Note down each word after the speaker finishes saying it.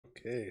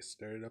Okay,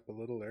 started up a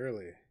little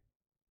early.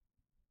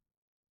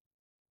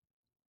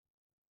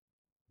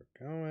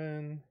 We're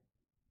going.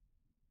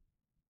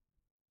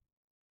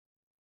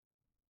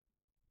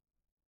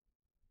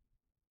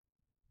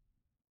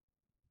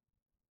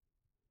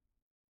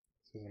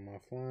 Says I'm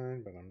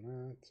offline, but I'm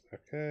not.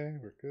 Okay,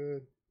 we're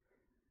good.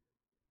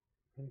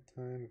 One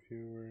time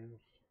viewers.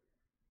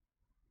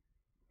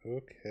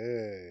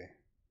 Okay.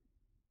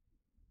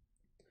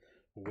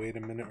 Wait a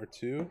minute or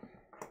two.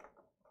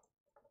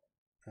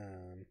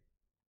 In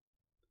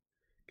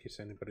case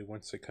anybody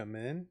wants to come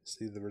in,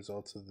 see the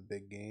results of the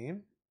big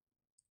game.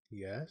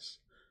 Yes,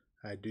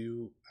 I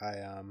do.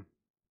 I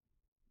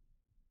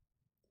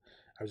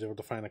was able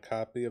to find a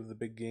copy of the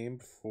big game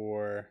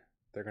before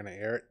they're gonna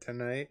air it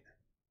tonight.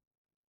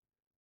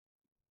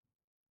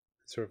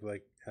 Sort of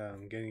like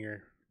getting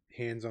your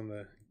hands on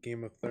the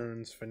Game of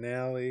Thrones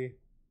finale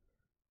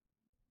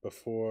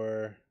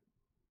before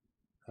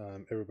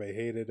everybody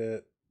hated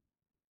it.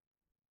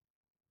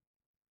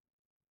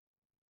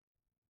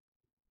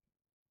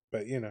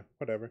 But you know,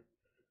 whatever.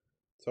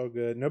 It's all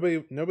good.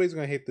 Nobody's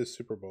gonna hate this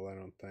Super Bowl, I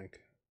don't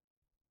think.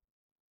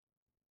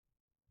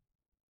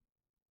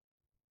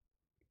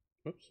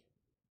 Whoops.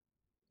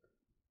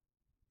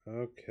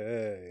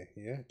 Okay.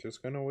 Yeah,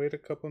 just gonna wait a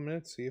couple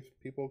minutes, see if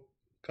people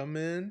come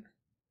in.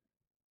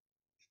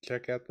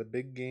 Check out the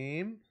big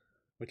game,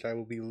 which I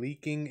will be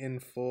leaking in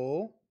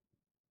full.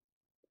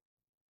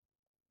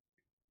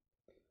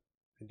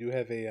 I do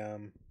have a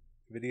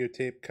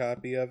videotape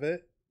copy of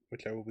it,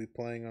 which I will be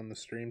playing on the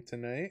stream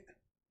tonight.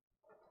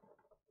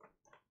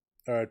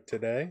 Or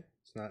today.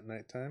 It's not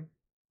nighttime.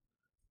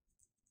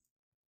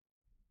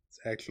 It's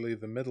actually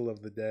the middle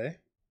of the day.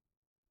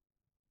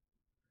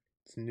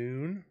 It's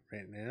noon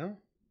right now.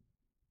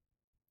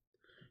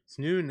 It's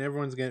noon and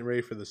everyone's getting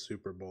ready for the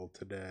Super Bowl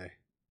today.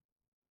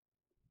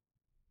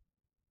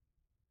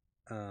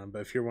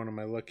 But if you're one of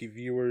my lucky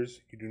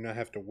viewers, you do not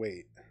have to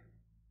wait.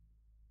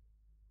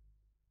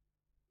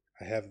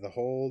 I have the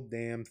whole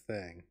damn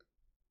thing.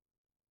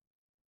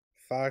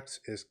 Fox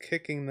is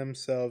kicking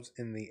themselves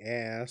in the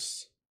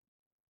ass.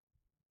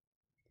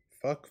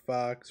 Fuck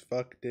Fox,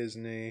 fuck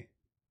Disney.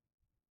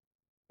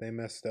 They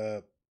messed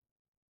up.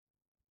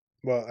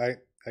 Well,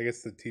 I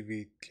guess the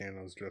TV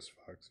channel is just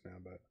Fox now,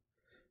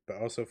 but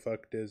also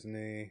fuck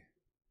Disney.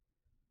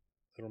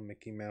 Little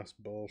Mickey Mouse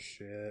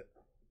bullshit.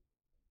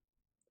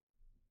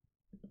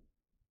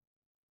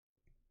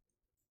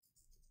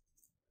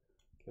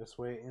 Just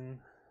waiting.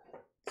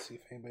 See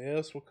if anybody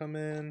else will come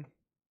in.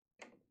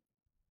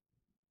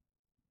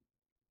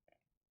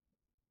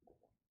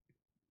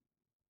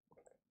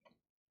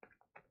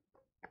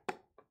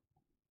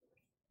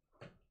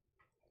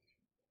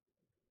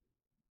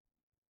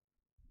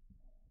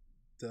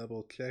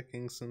 Double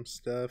checking some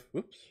stuff.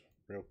 Whoops,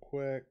 real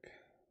quick.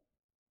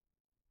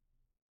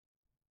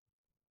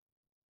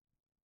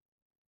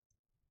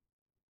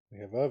 We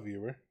have a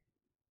viewer.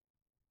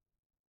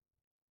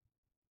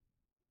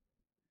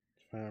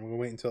 Fine, I'm gonna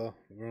wait until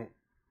we're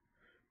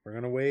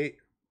gonna wait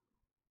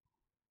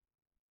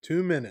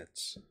 2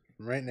 minutes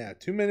from right now.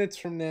 2 minutes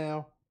from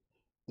now,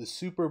 the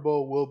Super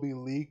Bowl will be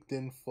leaked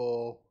in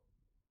full.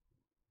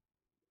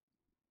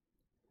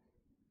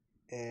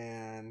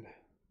 And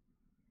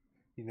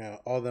you know,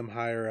 all them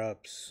higher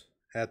ups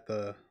at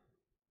the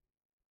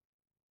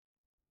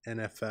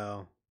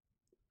NFL,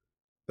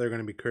 they're going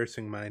to be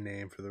cursing my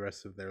name for the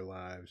rest of their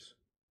lives.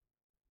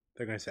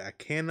 They're going to say, I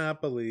cannot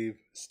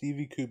believe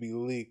Stevie Kuby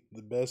leaked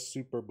the best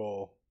Super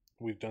Bowl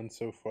we've done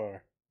so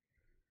far.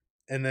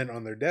 And then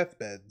on their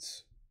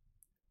deathbeds,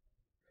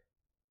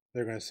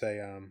 they're going to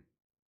say,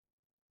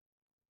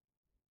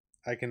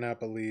 I cannot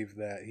believe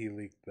that he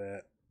leaked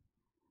that,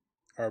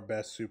 our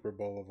best Super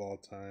Bowl of all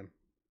time.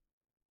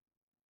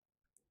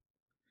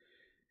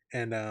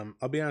 And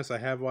I'll be honest, I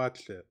have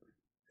watched it.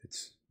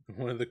 It's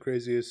one of the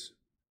craziest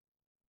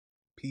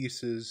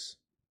pieces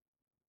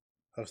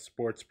of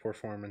sports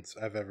performance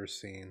I've ever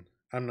seen.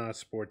 I'm not a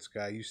sports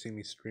guy. You see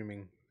me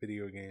streaming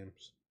video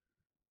games.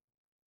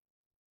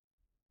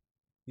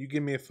 You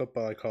give me a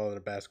football, I call it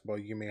a basketball.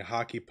 You give me a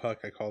hockey puck,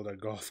 I call it a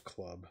golf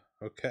club.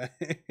 Okay?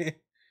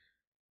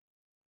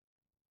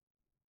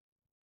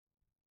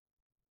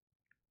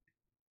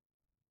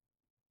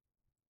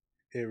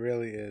 It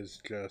really is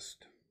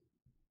just...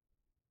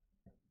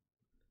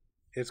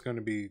 It's going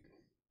to be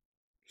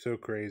so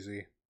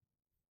crazy.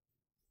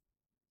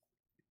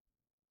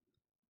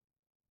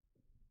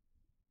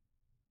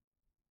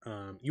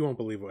 You won't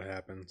believe what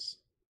happens.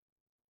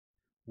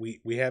 We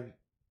have...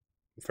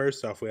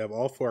 First off, we have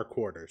all 4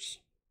 quarters.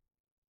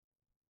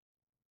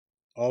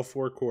 All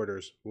 4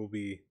 quarters will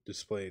be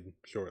displayed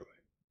shortly.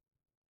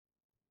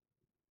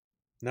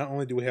 Not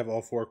only do we have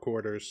all 4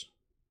 quarters,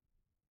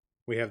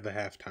 we have the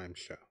halftime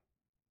show.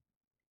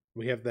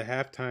 We have the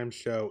halftime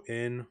show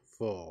in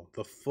full.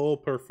 The full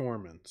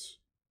performance.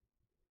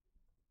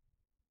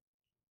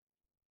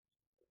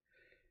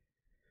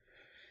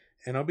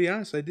 And I'll be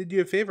honest, I did you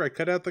a favor. I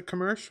cut out the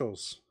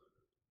commercials.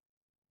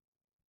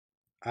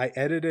 I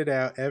edited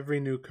out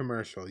every new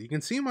commercial. You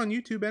can see them on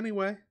YouTube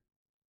anyway.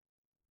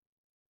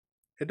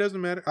 It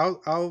doesn't matter.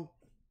 I'll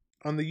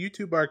on the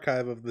YouTube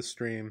archive of the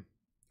stream,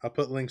 I'll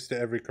put links to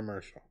every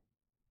commercial.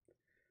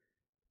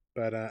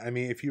 But I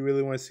mean, if you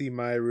really want to see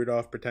Maya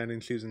Rudolph pretending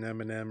she's an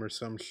M&M or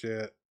some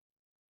shit,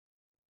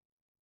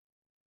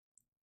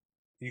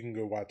 you can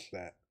go watch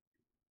that.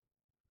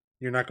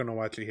 You're not going to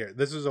watch it here.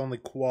 This is only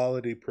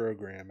quality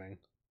programming.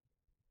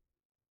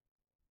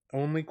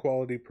 Only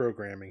quality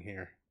programming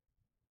here.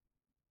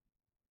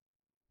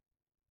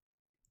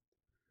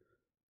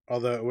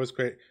 Although it was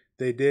great.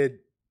 They did.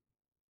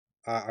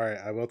 Alright,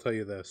 I will tell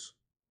you this.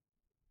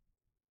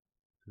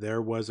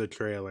 There was a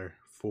trailer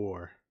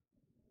for.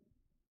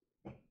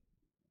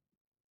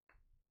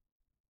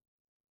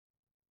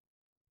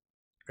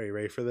 Are you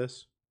ready for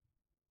this?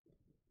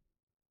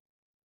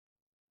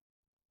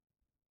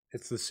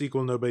 It's the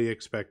sequel nobody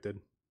expected.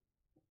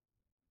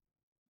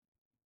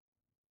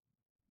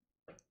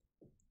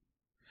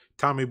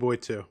 Tommy Boy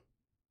 2.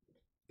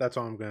 That's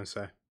all I'm going to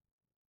say.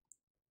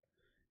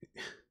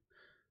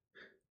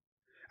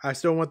 I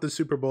still want the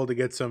Super Bowl to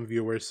get some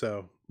viewers,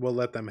 so we'll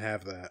let them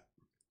have that.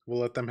 We'll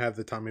let them have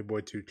the Tommy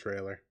Boy 2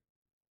 trailer.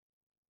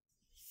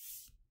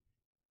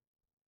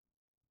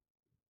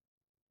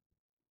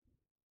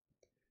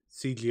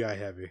 CGI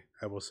heavy,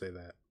 I will say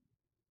that.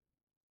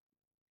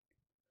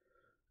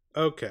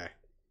 Okay.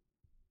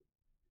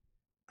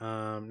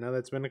 Now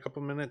that's been a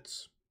couple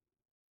minutes.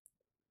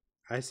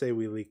 I say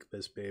we leak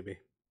this baby.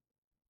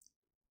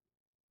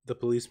 The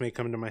police may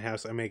come to my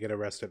house. I may get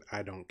arrested.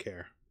 I don't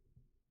care.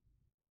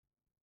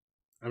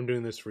 I'm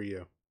doing this for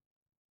you.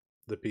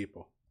 The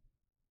people.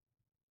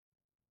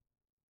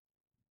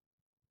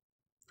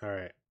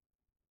 Alright.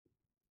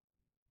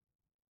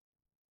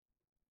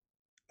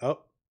 Oh,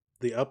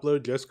 the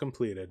upload just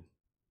completed.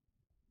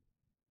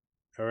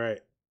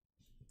 Alright.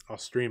 I'll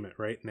stream it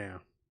right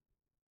now.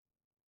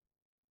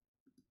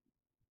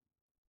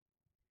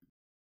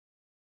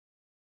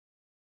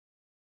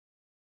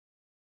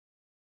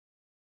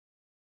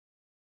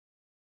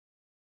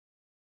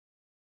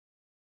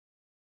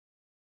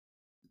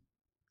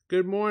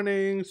 Good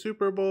morning,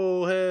 Super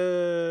Bowl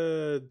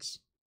heads.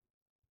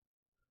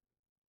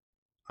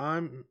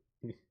 I'm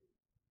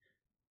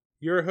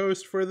your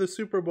host for the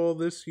Super Bowl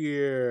this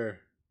year.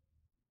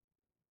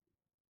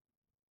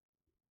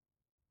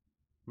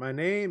 My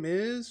name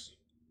is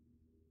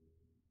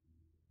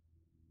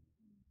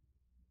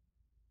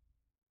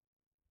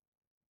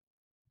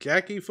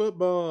Jackie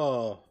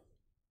Football.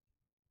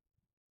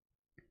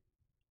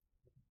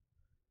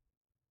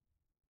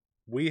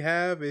 We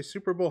have a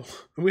Super Bowl.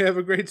 We have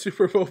a great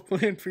Super Bowl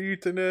planned for you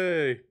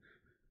today.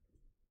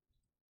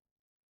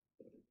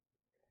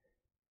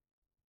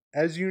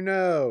 As you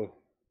know,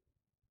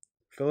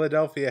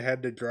 Philadelphia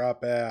had to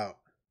drop out,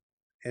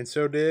 and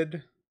so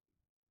did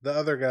the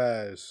other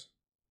guys.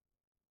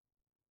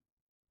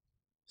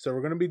 So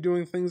we're going to be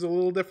doing things a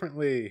little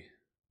differently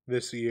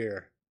this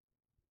year.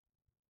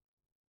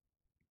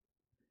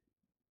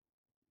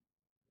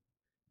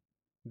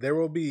 There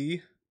will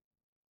be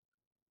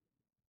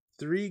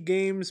 3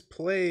 games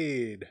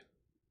played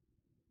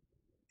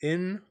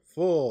in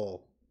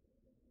full.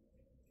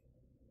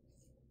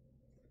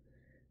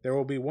 There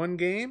will be 1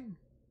 game,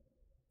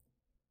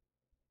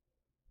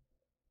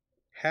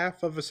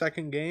 half of a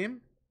second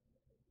game.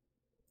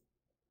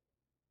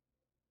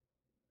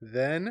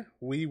 Then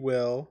we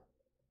will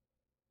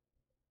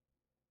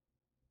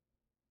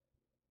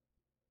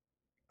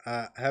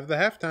have the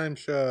halftime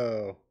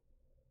show.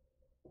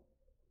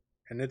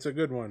 And it's a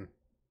good one.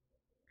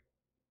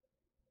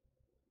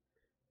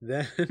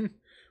 Then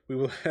we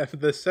will have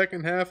the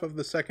second half of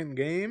the second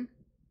game,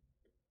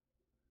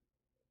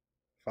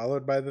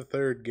 followed by the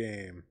third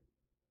game.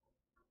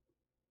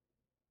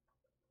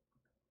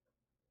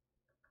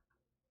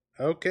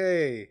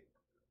 Okay,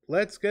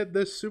 let's get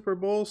this Super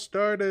Bowl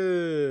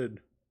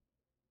started.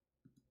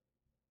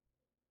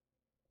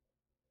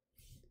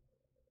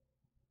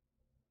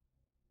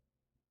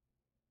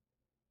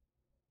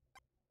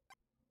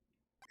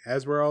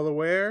 As we're all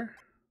aware,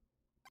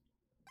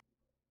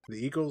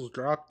 the Eagles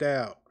dropped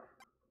out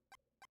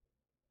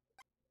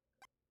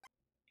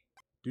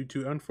due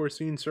to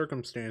unforeseen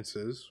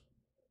circumstances.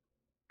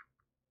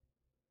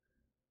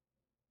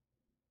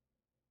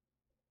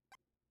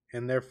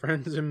 And their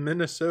friends in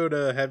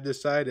Minnesota have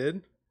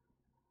decided,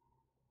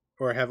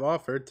 or have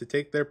offered, to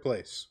take their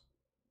place.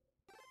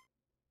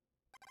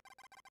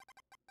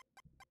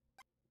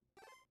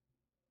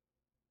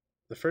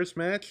 The first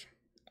match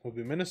will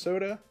be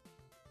Minnesota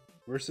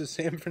versus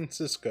San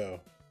Francisco.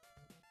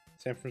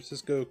 San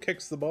Francisco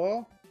kicks the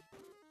ball.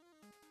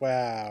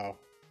 Wow,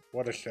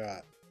 what a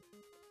shot.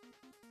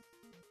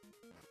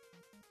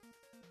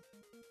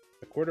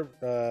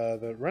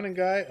 The running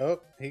guy,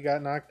 oh, he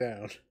got knocked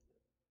down.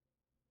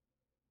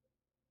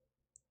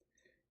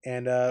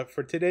 And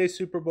for today's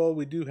Super Bowl,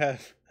 we do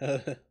have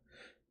a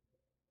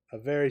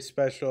very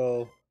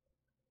special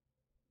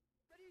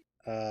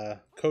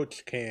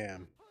Coach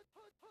Cam.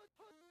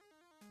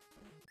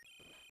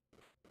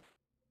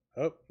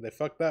 Oh, they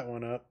fucked that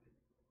one up.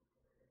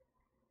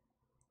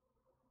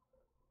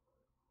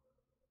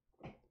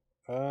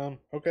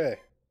 Okay.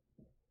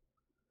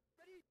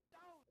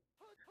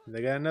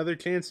 They got another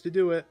chance to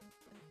do it.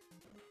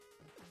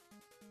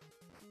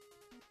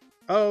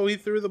 Oh, he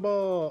threw the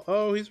ball.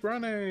 Oh, he's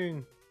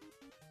running.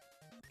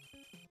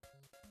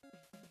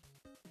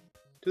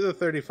 To the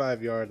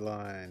 35-yard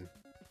line.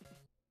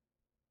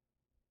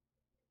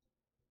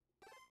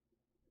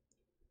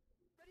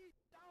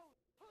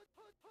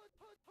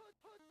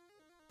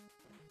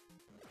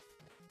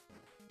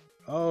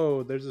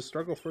 Oh, there's a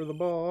struggle for the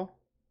ball.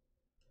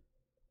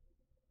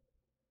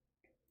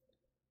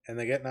 And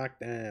they get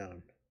knocked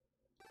down.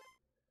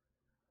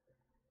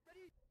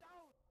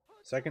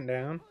 Second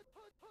down.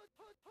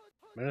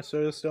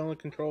 Minnesota's still in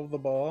control of the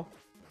ball.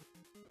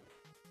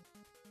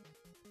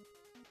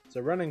 It's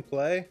a running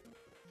play.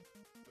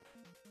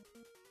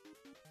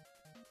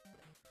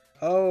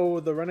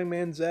 Oh, the running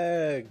man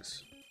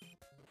zags.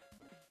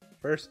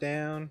 First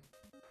down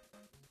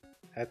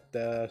at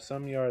the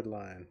some yard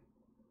line.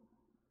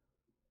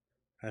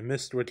 I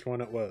missed which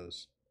one it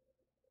was.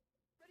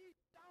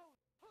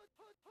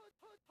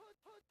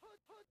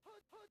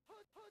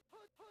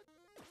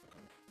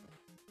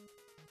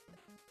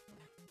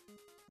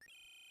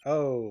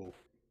 Oh.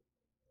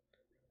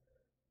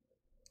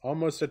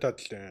 Almost a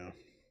touchdown.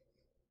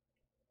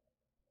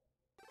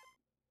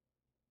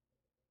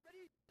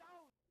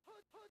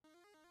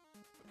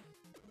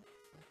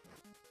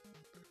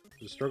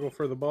 The struggle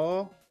for the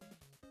ball.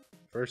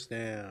 First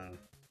down.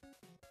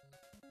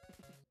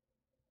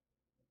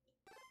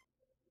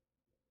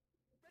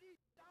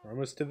 We're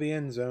almost to the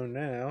end zone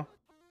now.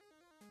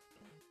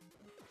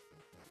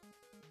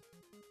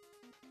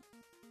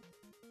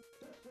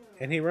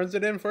 And he runs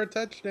it in for a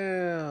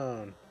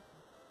touchdown.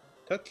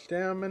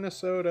 Touchdown,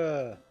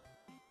 Minnesota.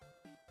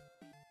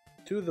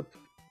 Two of the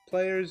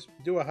players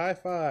do a high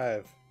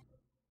five.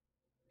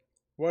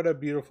 What a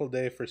beautiful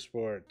day for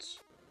sports.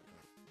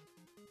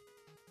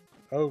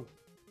 Oh.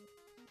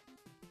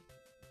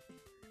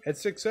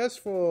 It's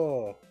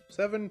successful.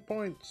 7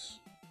 points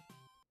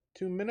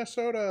to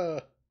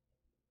Minnesota.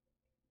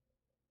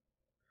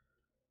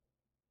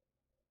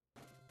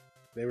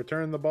 They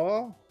return the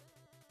ball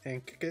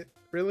and kick it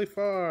really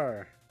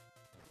far.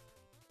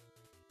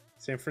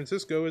 San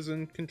Francisco is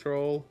in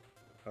control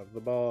of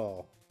the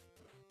ball.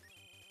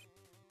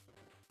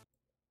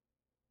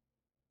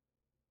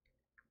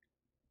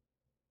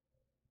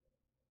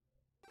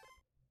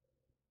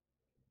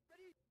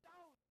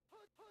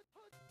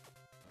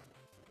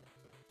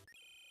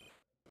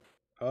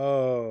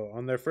 Oh,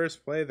 on their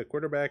first play, the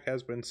quarterback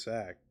has been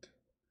sacked.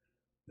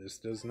 This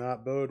does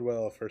not bode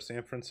well for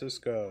San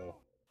Francisco.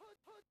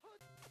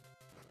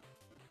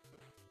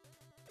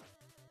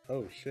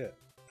 Oh, shit.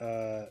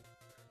 The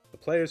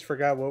players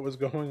forgot what was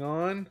going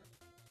on.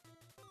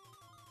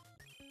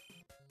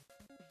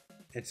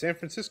 And San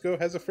Francisco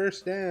has a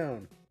first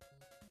down.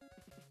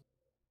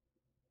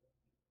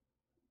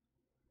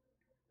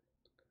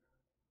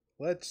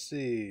 Let's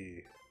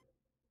see.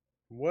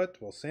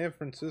 What will San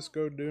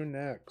Francisco do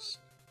next?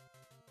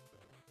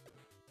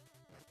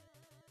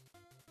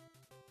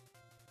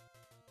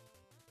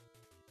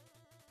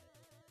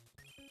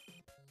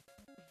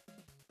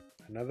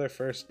 Another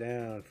first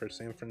down for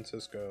San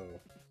Francisco.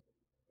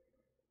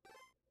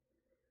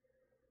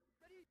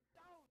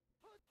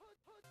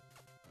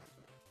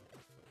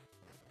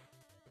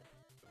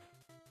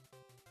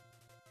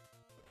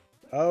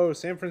 Oh,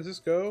 San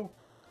Francisco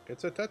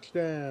gets a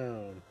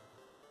touchdown.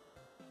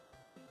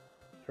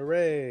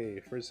 Hooray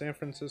for San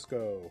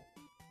Francisco.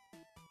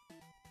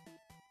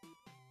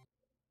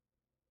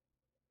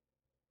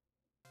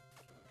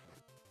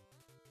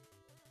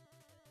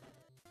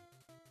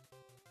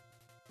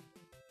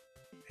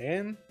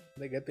 And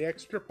they get the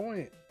extra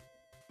point.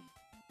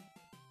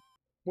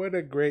 What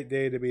a great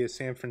day to be a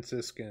San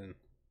Franciscan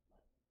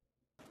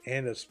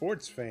and a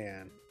sports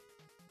fan.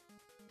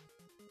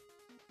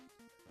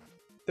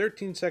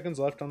 13 seconds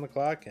left on the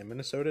clock, and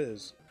Minnesota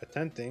is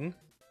attempting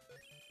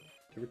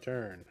to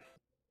return.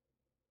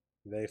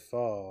 They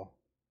fall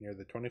near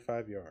the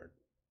 25-yard.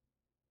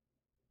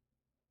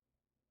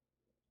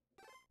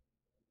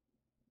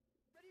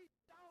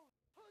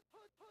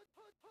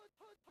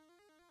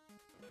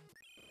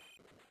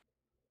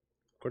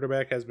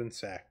 Quarterback has been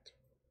sacked.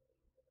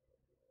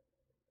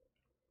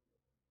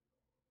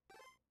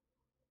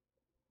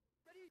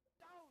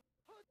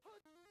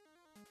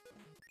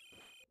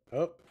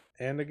 Oh,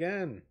 and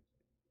again.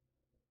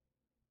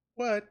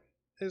 What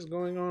is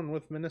going on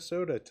with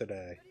Minnesota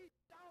today?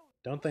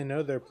 Don't they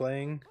know they're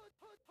playing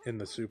in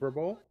the Super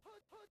Bowl?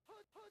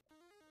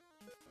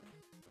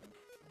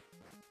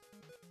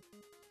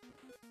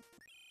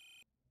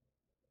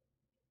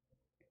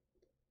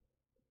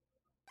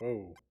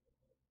 Whoa.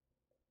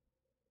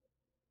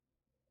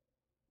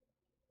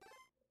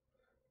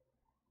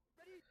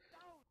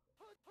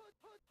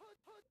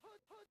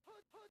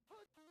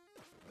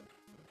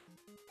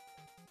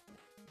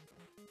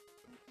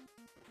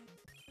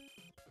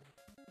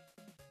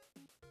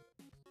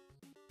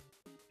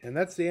 And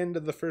that's the end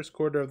of the first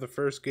quarter of the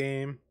first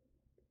game.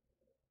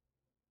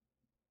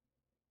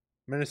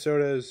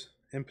 Minnesota is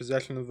in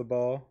possession of the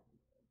ball.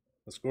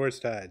 The score is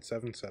tied,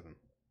 7-7.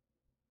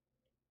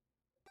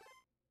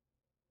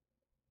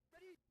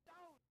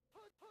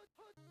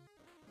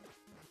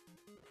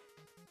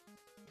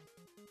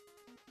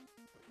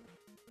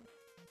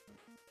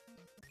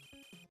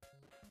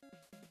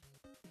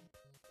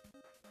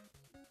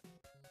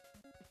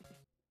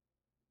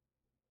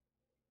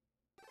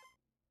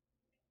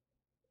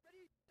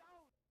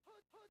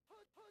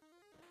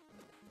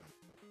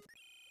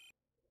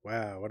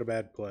 Wow, what a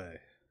bad play.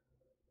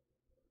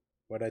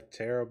 What a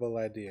terrible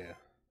idea.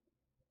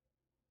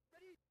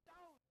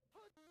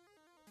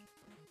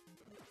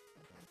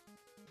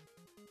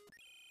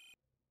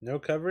 No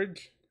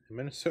coverage, and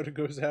Minnesota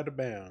goes out of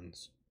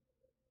bounds.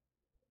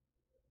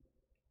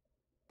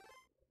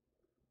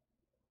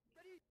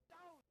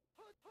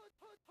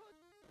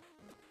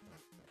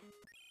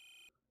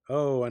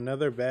 Oh,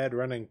 another bad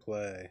running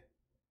play.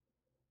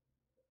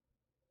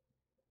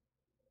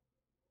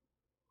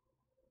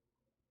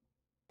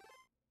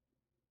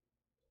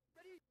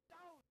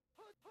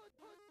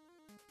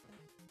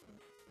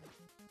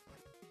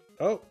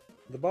 Oh,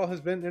 the ball has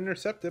been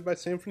intercepted by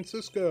San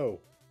Francisco.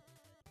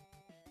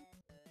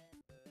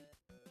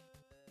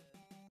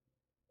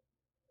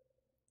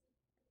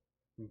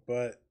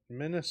 But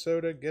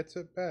Minnesota gets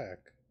it back.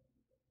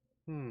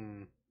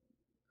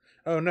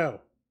 Oh no,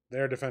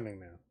 they're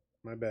defending now.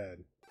 My bad.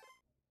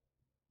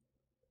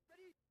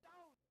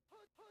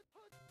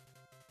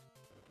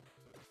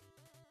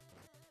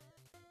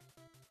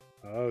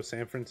 Oh,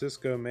 San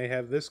Francisco may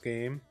have this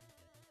game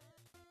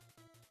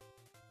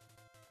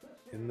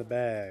in the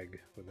bag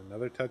with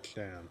another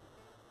touchdown.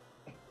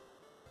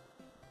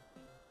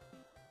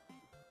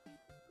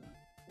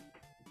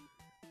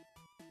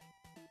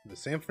 The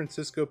San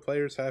Francisco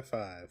players high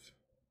five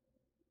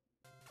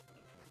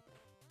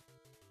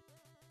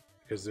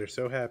because they're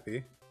so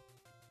happy.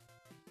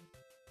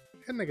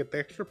 And they get the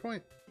extra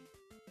point.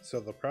 So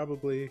they'll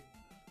probably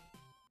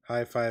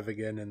high five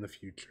again in the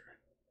future.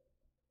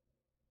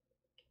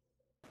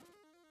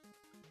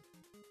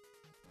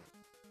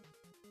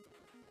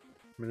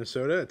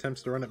 Minnesota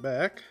attempts to run it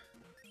back.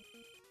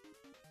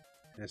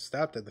 And it's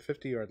stopped at the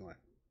 50-yard line.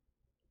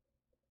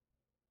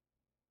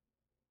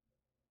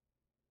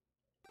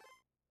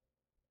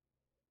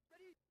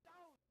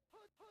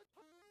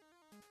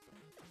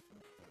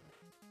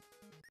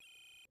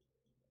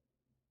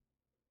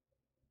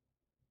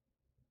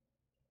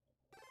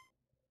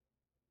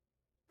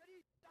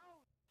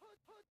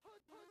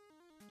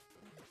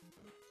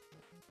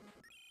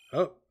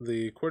 Oh,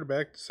 the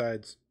quarterback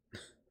decides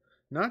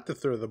not to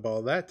throw the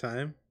ball that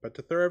time, but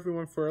to throw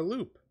everyone for a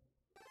loop.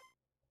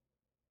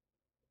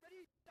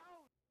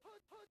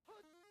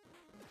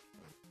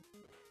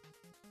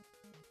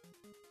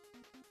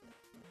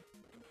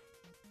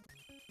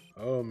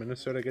 Oh,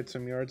 Minnesota gets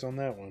some yards on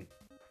that one.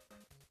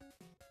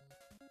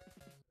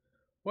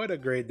 What a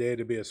great day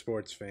to be a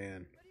sports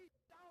fan.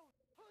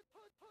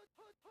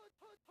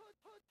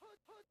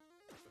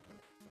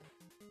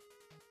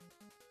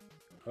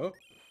 Oh,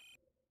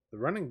 the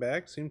running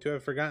back seemed to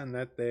have forgotten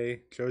that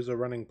they chose a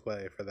running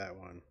play for that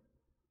one.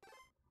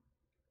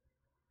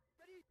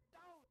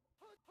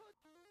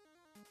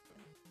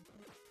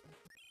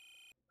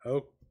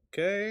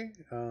 Okay,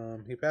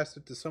 he passed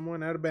it to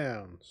someone out of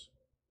bounds.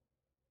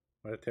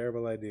 What a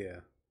terrible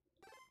idea.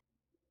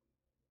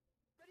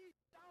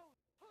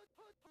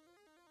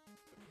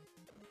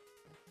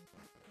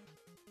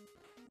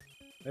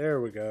 There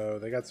we go.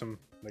 They got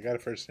a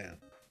first down.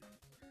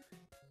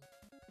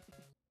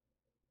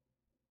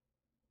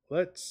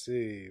 Let's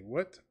see.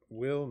 What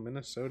will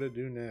Minnesota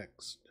do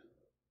next?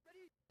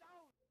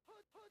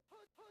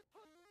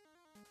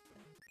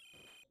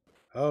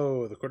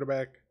 Oh, the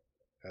quarterback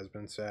has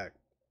been sacked.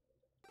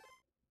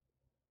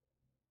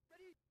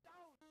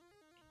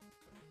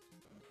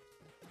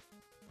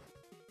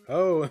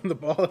 Oh, and the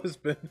ball has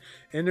been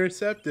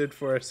intercepted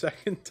for a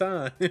second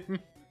time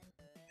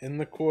in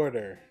the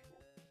quarter.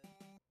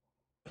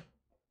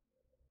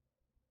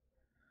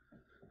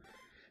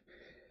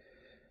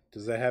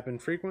 Does that happen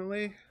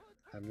frequently?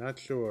 I'm not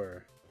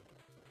sure.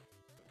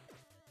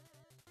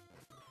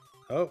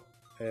 Oh,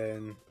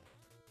 and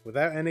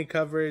without any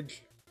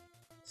coverage,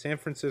 San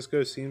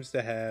Francisco seems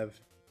to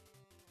have...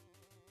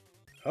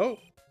 Oh,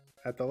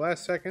 at the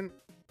last second,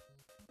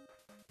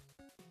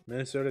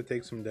 Minnesota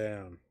takes them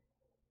down.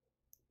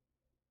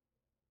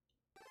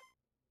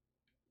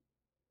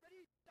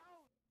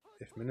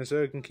 If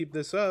Minnesota can keep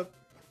this up,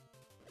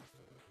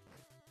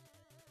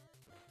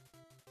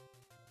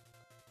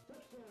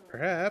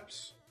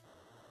 perhaps...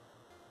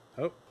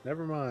 Oh,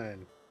 never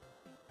mind.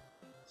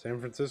 San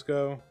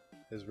Francisco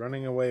is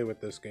running away with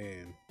this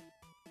game.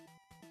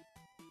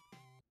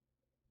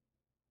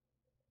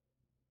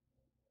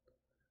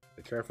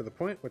 They try for the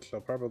point, which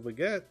they'll probably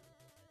get.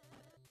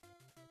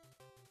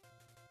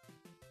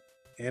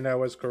 And I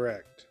was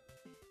correct.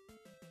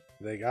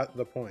 They got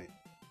the point.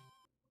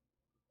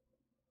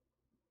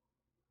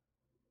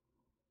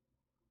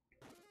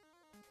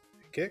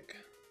 A kick.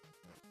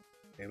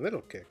 A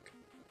little kick.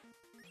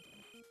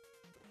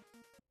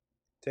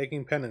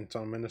 Taking penance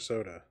on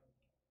Minnesota.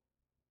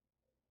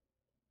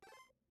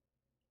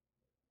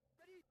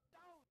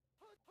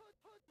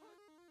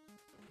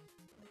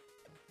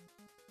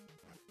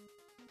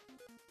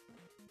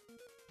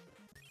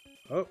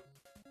 Oh,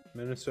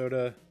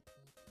 Minnesota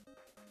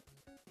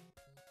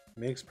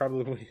makes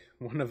probably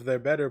one of their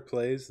better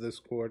plays this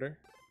quarter.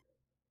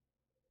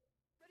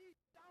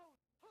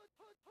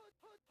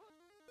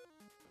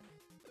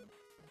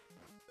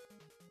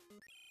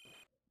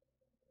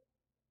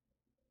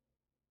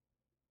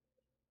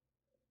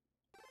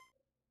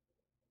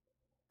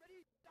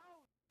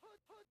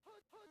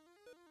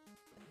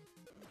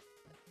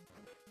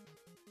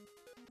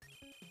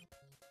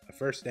 A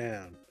first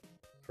down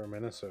for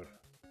Minnesota.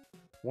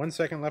 1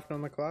 second left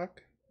on the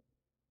clock.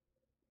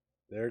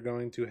 They're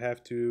going to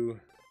have to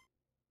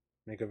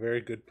make a very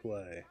good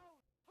play.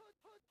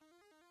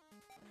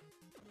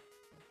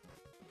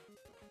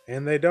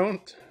 And they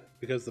don't,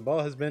 because the ball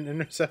has been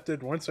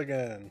intercepted once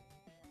again.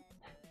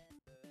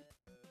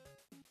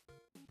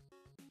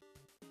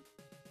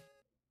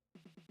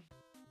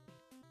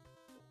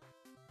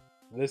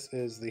 This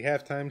is the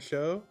halftime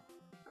show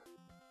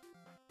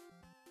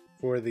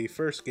for the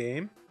first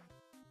game.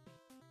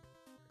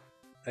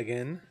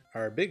 Again,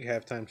 our big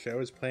halftime show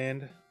is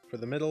planned for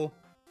the middle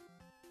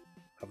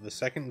of the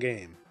second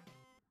game.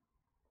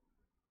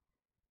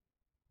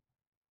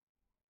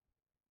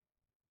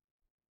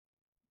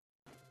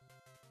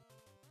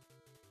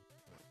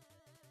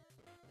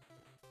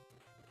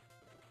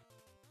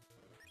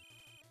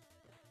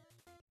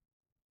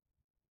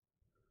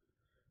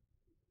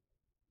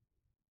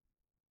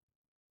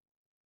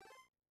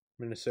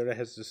 Minnesota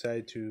has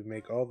decided to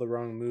make all the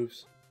wrong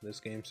moves this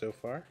game so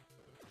far.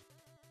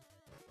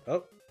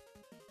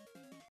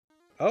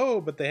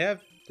 Oh, but they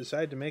have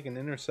decided to make an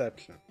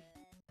interception.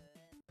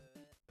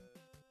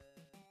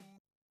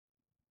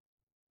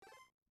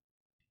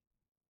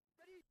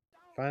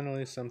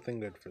 Finally, something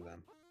good for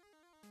them.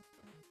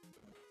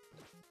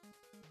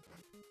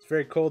 It's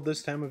very cold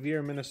this time of year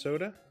in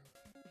Minnesota.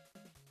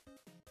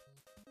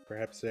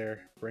 Perhaps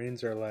their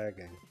brains are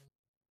lagging.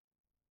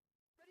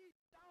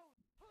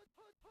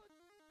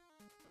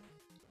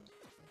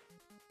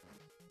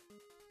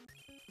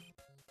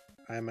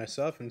 I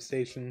myself am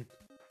stationed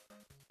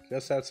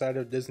just outside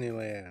of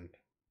Disneyland.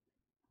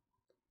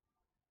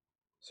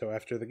 So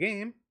after the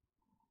game,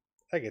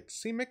 I get to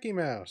see Mickey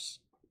Mouse.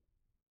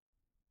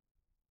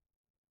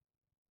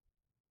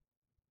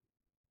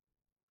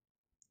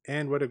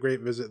 And what a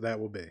great visit that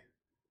will be.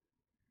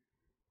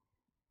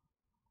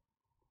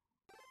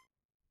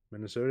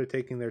 Minnesota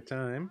taking their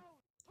time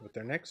with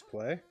their next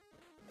play.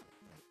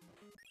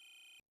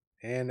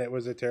 And it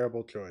was a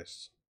terrible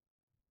choice.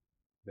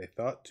 They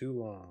thought too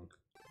long.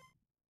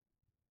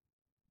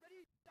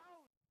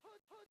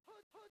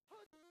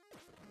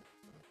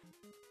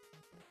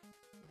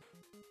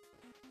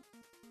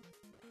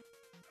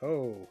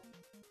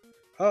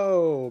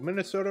 Oh,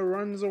 Minnesota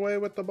runs away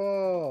with the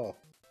ball.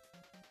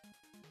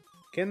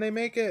 Can they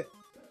make it?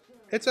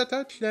 It's a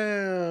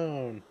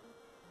touchdown.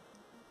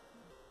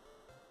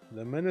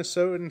 The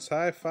Minnesotans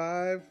high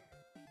five,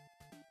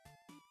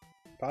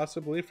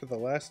 possibly for the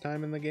last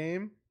time in the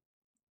game,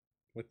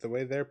 with the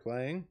way they're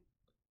playing.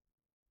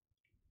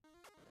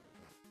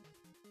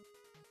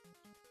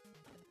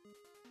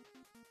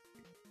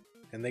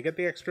 And they get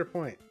the extra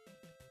point.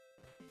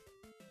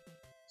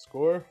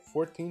 Score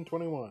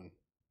 14-21.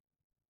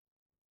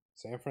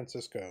 San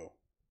Francisco.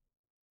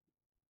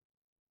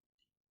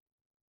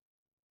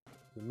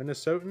 The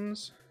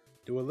Minnesotans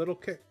do a little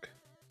kick.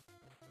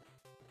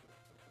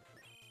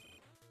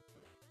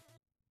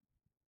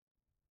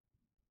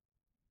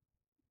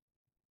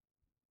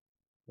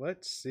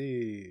 Let's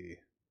see.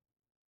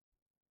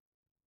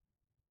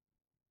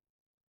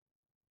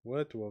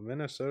 What will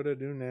Minnesota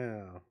do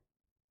now?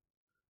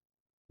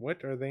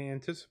 What are they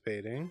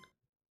anticipating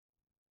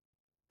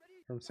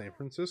from San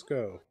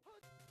Francisco?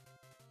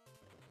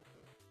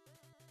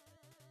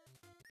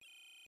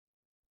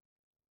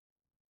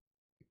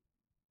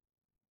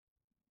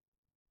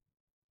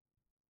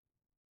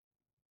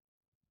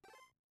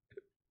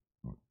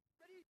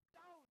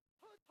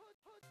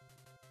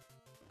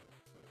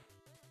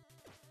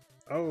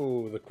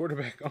 Oh, the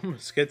quarterback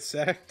almost gets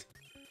sacked.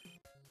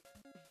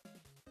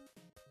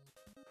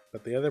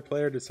 But the other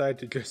player decided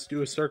to just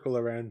do a circle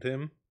around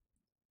him.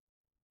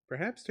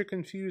 Perhaps to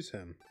confuse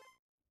him.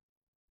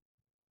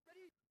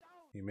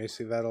 You may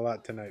see that a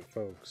lot tonight,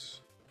 folks.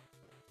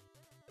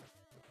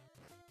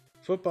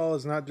 Football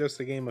is not just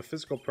a game of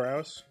physical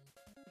prowess,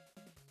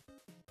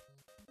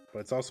 but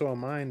it's also a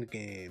mind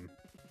game.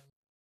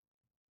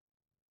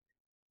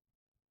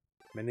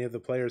 Many of the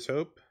players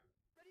hope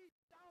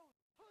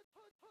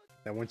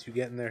that once you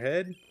get in their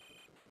head,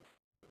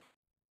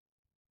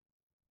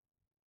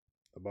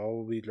 the ball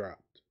will be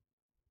dropped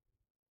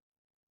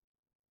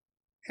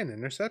and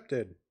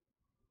intercepted.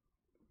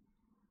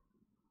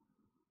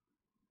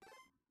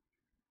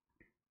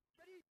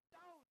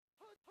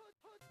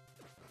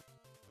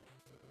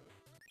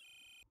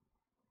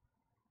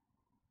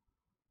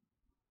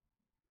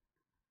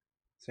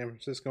 San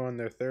Francisco on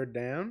their third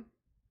down.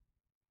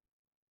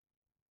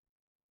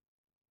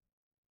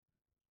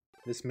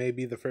 This may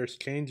be the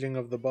first changing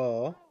of the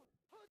ball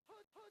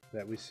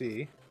that we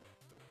see.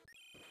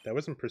 That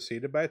wasn't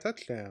preceded by a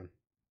touchdown.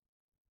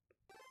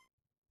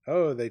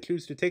 Oh, they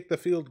choose to take the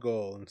field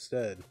goal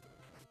instead.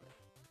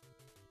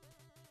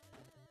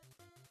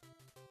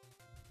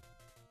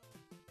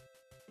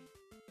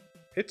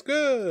 It's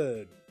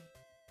good!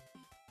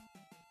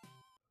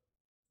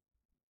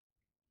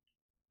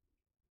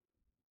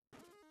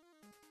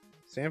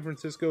 San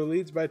Francisco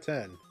leads by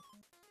 10.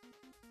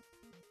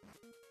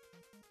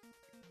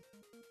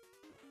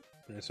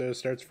 Minnesota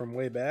starts from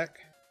way back.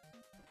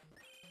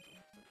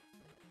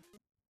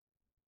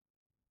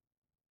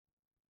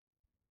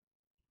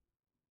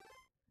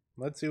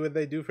 Let's see what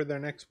they do for their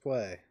next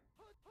play.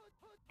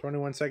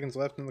 21 seconds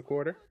left in the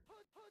quarter.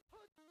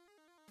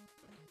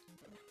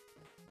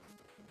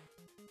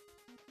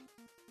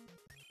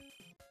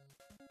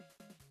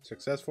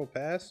 Successful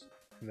pass,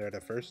 and they're at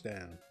a first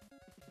down.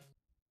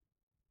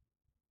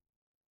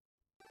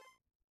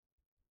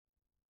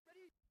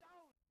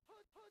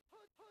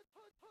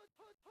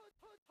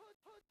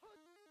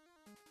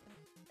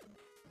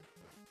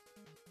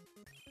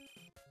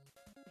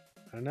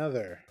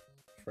 Another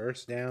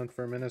first down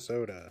for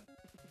Minnesota.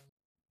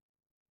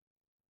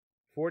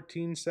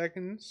 14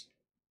 seconds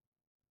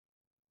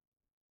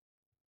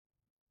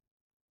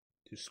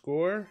to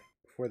score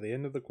before the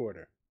end of the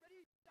quarter.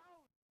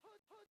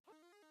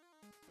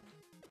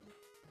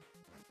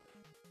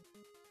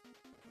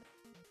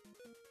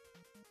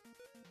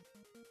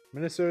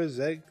 Minnesota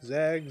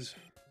zigzags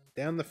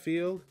down the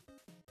field.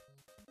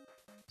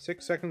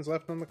 6 seconds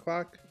left on the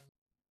clock,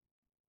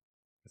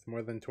 with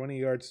more than 20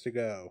 yards to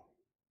go.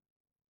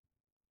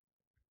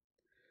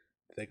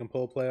 If they can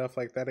pull a play off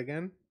like that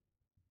again,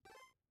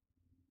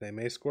 they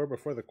may score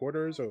before the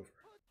quarter is over.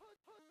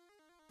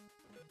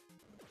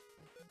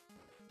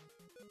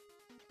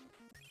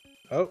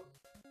 Oh,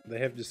 they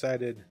have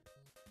decided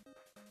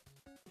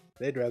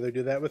they'd rather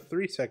do that with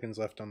 3 seconds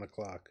left on the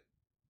clock.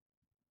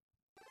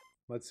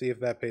 Let's see if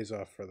that pays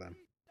off for them.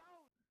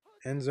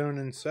 End zone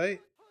in sight.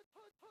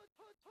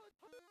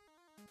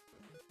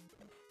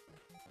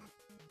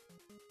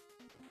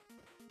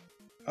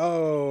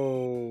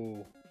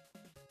 Oh,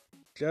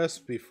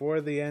 just before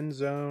the end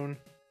zone,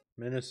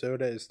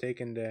 Minnesota is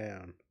taken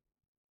down.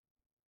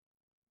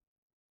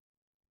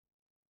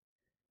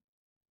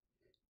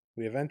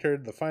 We have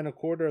entered the final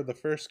quarter of the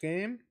first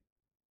game.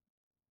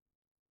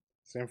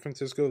 San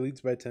Francisco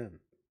leads by 10.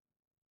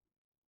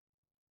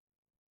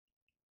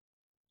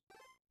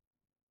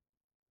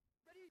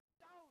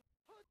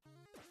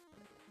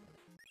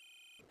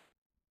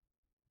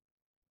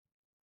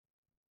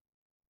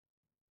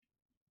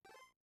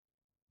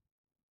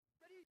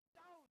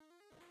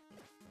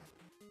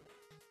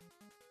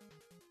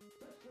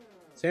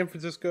 San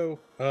Francisco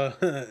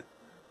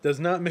does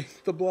not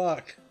make the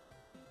block.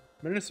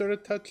 Minnesota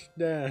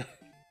touchdown.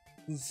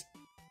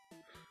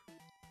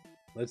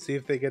 Let's see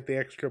if they get the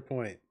extra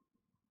point.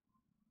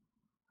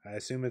 I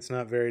assume it's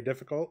not very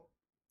difficult,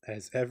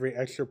 as every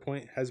extra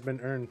point has been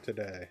earned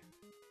today.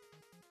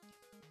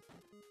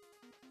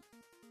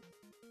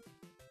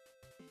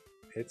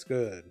 It's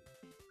good.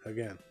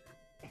 Again.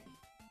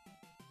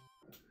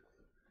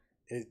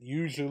 It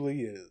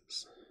usually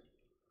is.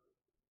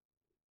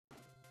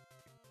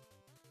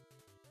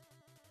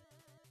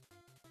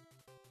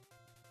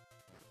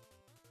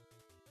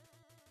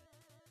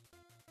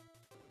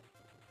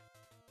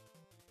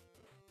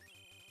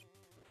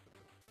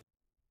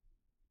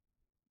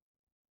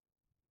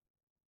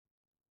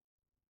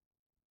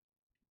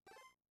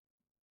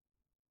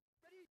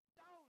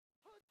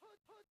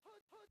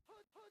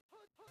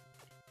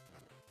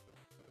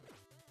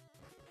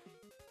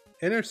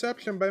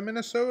 Interception by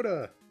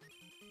Minnesota.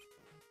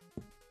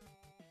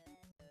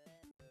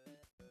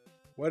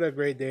 What a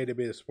great day to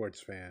be a sports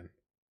fan.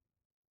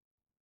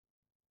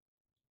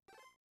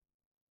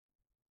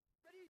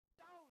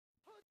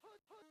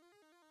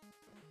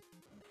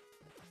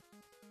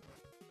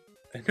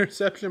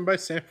 Interception by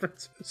San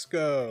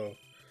Francisco.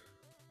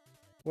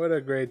 What a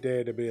great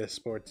day to be a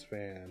sports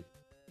fan.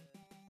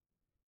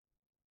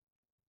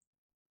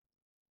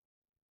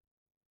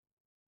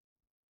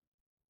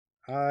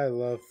 I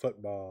love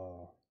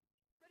football.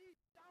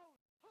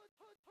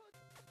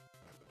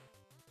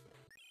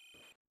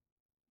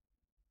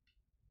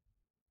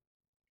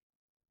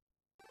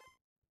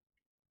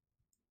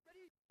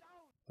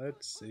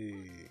 Let's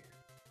see.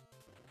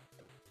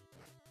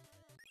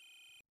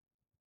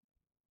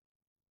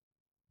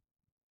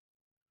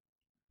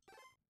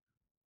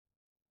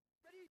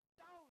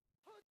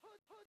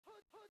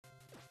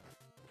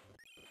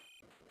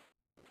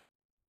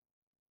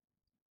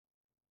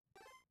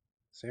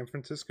 San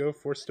Francisco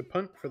forced to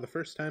punt for the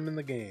first time in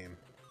the game.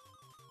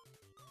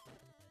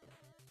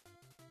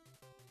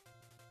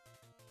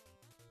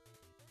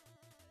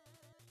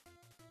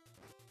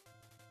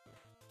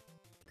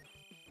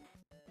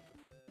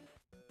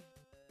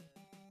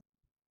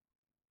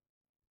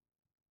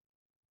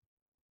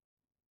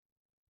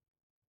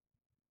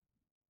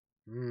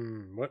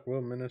 What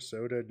will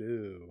Minnesota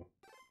do?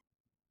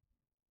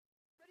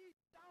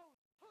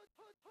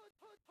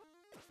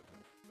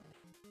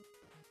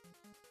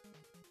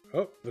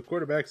 Oh, the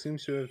quarterback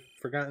seems to have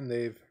forgotten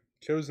they've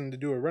chosen to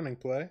do a running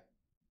play.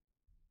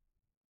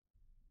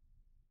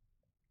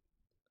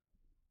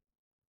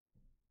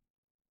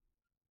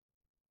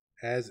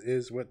 as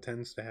is what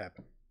tends to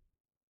happen.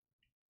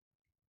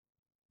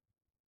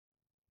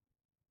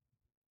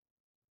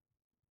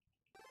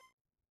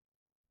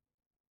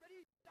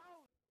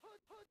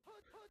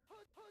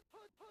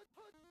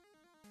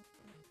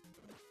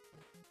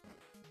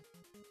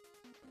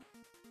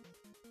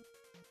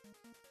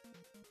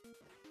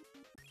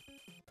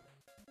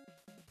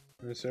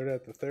 Minnesota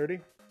at the 30.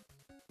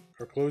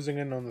 Or closing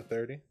in on the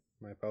 30.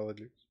 My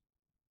apologies.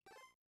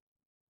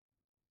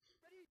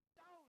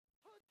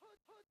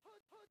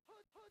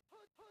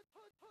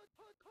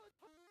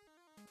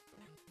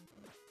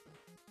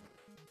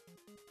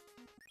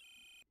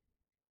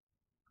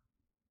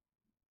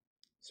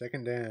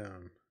 Second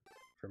down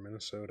for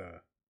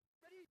Minnesota.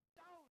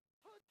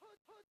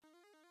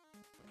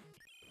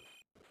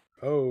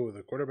 Oh,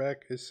 the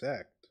quarterback is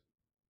sacked.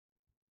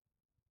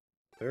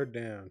 Third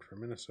down for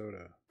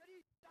Minnesota.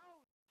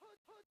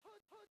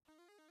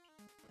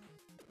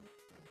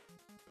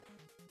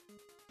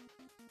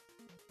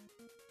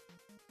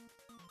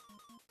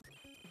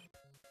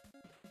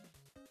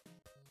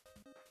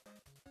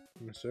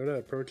 Minnesota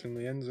approaching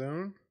the end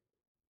zone.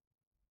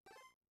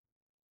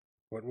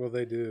 What will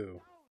they do?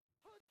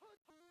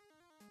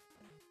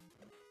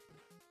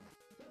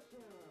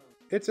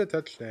 It's a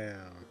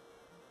touchdown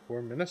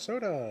for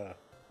Minnesota.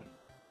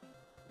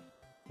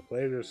 The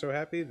players are so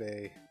happy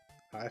they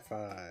high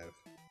five.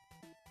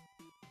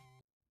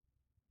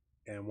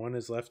 And one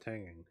is left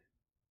hanging.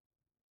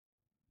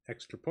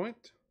 Extra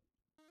point.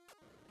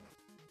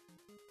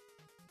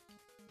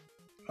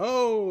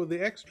 Oh,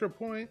 the extra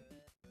point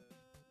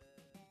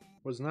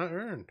was not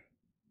earned.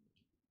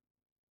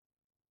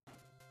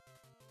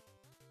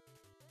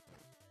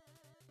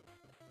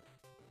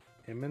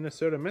 And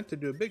Minnesota meant to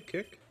do a big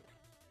kick,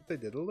 but they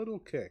did a little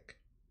kick.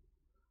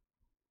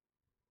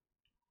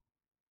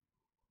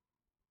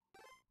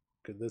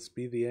 Could this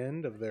be the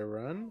end of their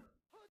run?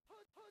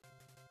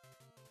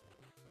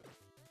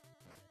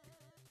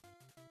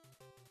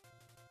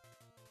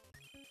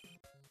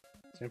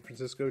 San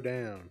Francisco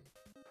down.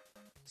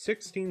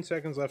 16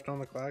 seconds left on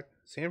the clock.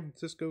 San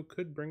Francisco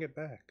could bring it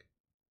back.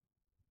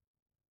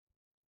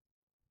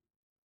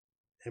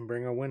 And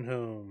bring a win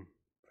home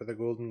for the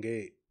Golden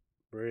Gate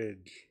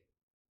Bridge.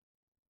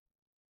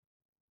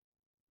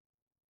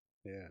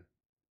 Yeah.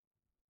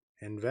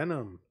 And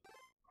Venom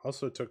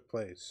also took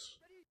place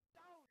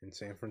in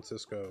San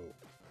Francisco.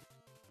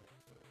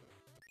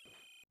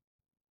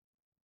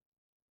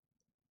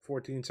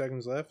 14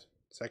 seconds left.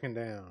 Second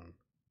down.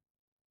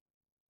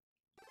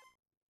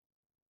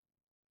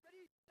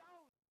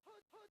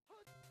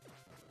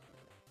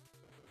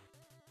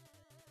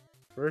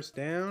 First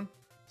down.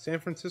 San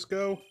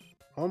Francisco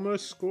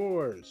almost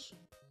scores.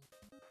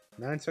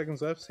 9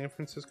 seconds left. San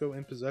Francisco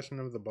in possession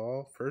of the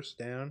ball. First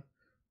down.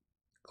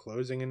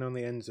 Closing in on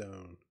the end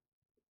zone.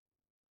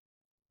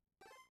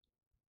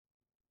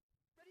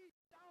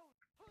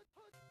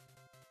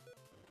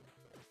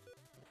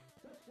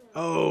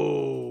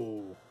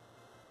 Oh!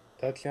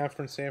 Touchdown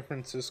from San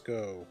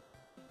Francisco.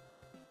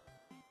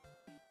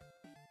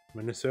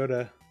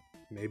 Minnesota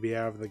may be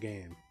out of the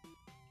game.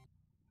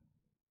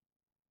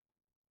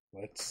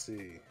 Let's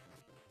see.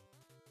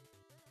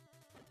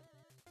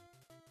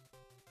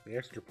 The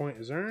extra point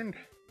is earned.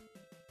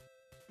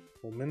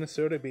 Will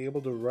Minnesota be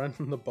able to run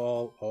the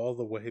ball all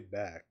the way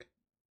back?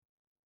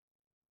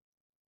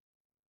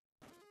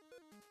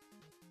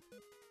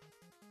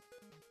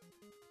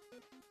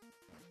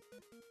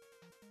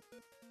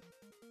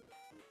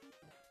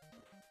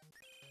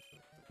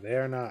 They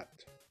are not.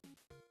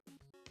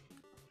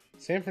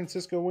 San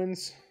Francisco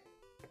wins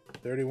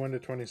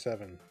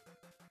 31-27.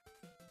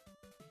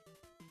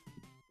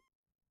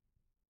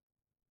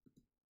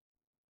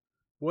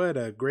 What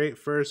a great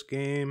first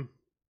game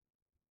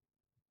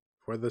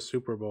for the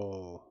Super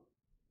Bowl.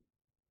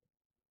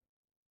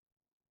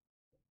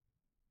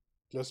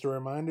 Just a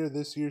reminder,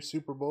 this year's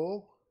Super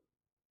Bowl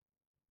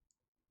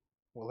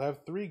will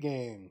have 3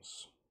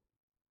 games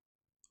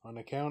on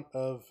account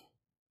of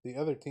the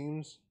other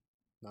teams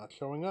not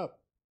showing up.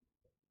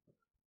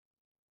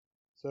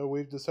 So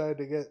we've decided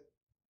to get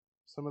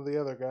some of the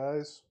other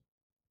guys.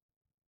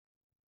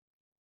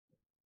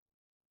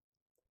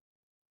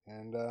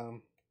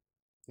 And,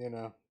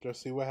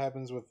 just see what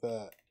happens with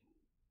that.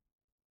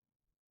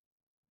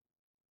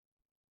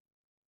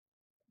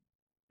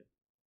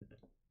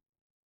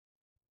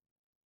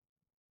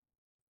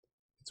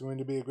 It's going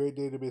to be a great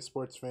day to be a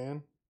sports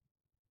fan.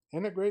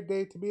 And a great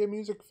day to be a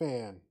music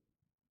fan.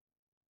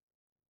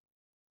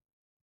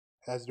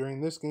 As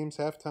during this game's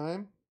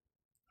halftime,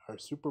 our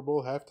Super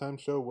Bowl halftime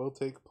show will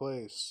take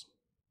place.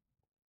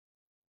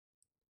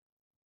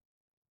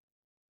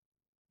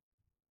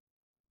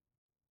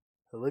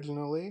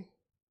 Originally,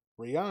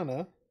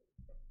 Rihanna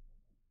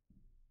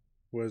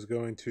was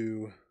going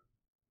to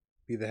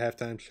be the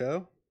halftime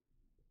show,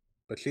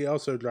 but she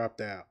also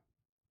dropped out.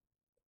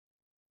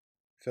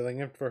 Filling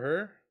in for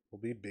her will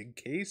be Big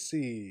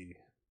Casey.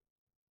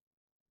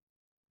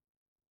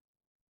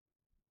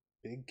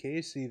 Big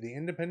Casey, the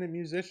independent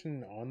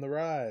musician on the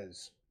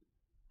rise.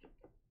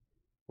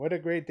 What a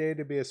great day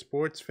to be a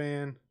sports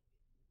fan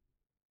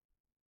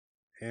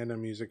and a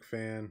music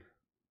fan.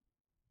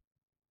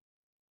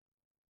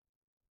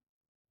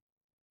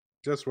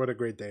 Just what a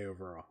great day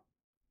overall.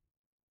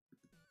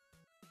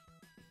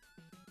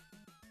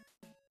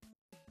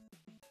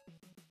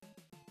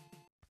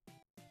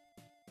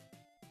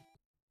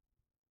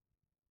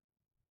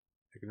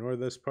 Ignore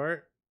this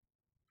part.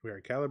 We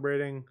are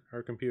calibrating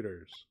our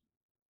computers.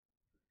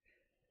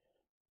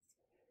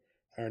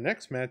 Our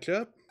next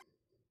matchup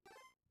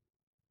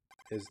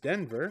is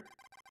Denver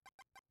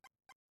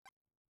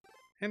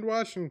and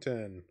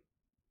Washington.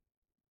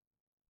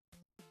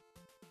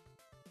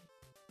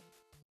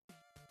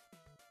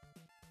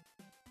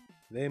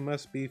 They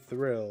must be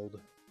thrilled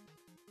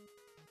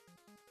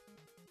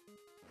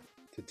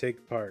to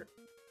take part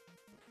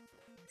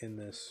in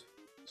this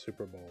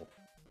Super Bowl.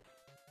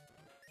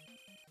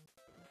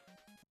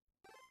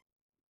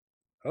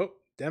 Oh,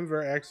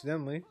 Denver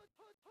accidentally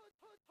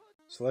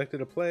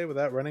selected a play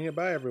without running it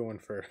by everyone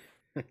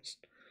first.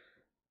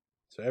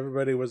 So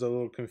everybody was a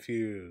little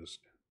confused.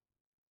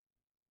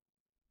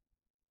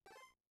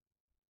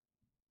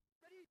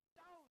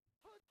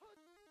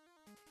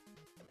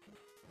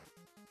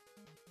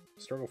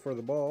 Struggle for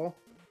the ball.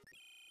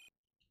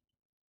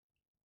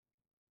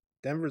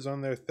 Denver's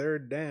on their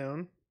third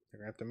down. They're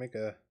going to have to make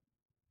a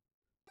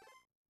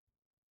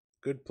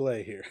good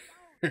play here.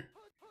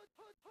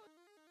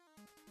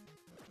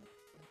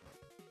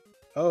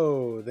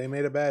 Oh, they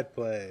made a bad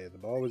play. The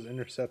ball was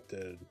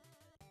intercepted.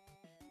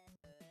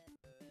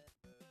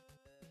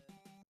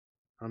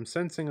 I'm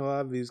sensing a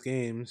lot of these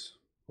games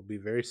will be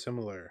very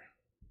similar.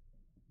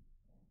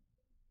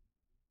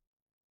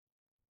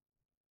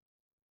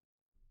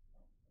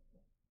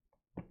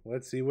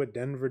 Let's see what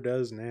Denver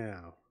does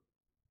now.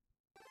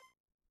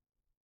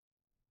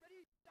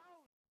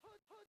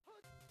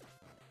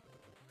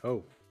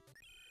 Oh,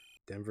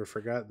 Denver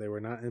forgot they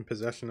were not in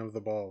possession of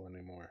the ball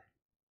anymore.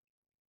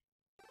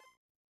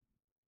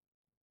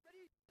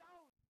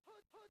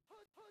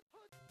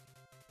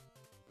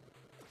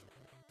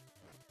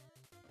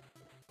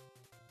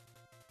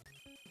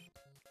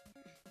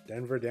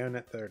 Denver down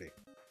at 30.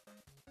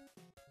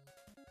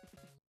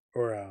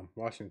 Or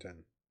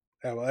Washington.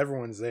 Oh, well,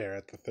 everyone's there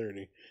at the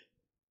 30.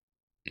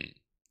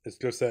 It's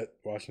just that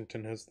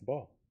Washington has the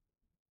ball.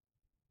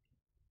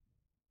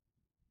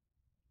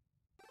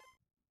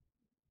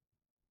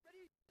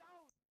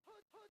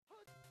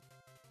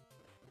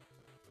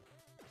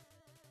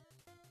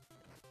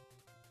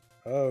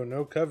 Oh,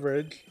 no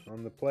coverage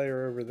on the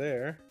player over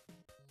there.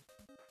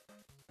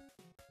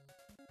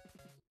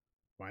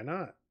 Why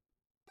not?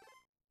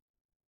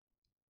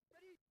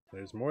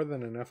 There's more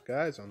than enough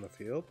guys on the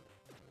field.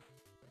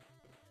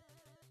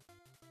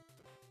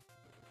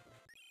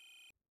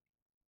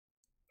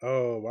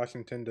 Oh,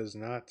 Washington does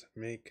not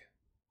make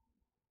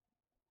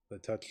the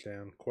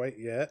touchdown quite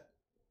yet.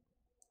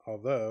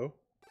 Although,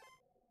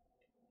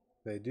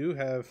 they do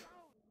have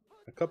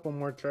a couple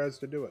more tries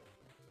to do it.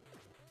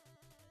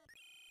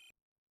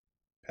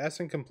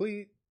 Passing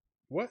complete.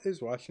 What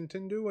is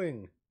Washington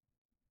doing?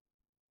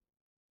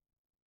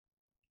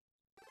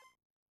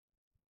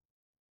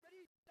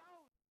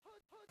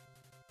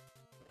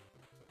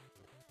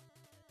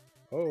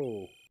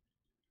 Oh.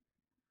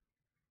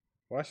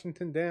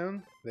 Washington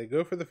down. They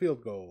go for the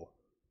field goal.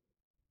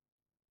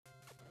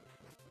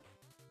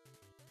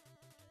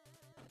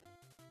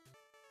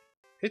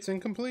 It's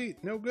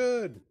incomplete. No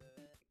good.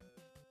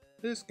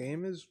 This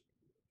game is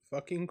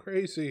fucking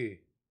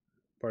crazy.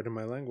 Pardon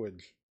my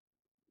language.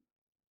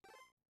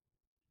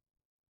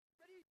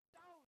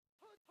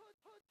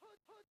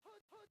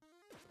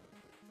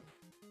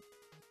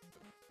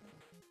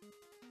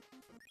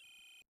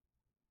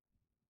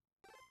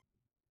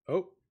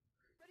 Oh,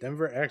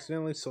 Denver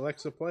accidentally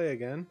selects a play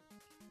again.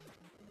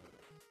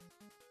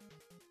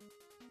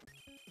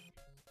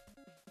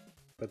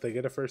 But they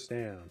get a first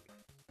down.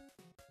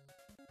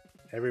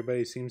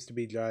 Everybody seems to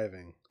be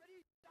jiving.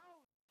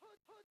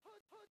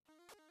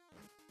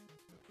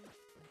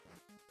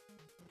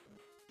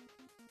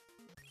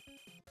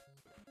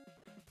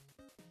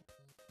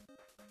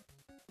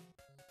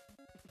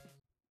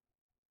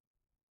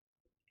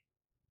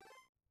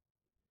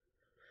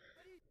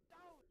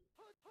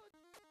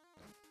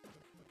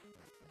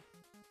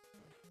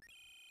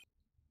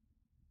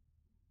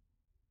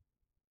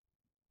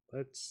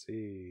 Let's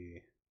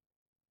see.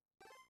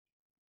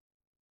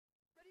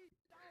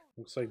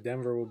 Looks like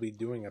Denver will be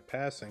doing a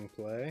passing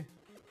play.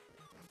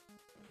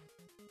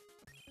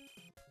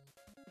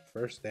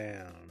 First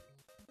down.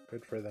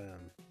 Good for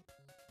them.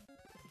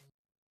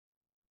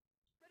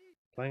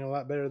 Playing a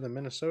lot better than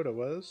Minnesota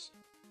was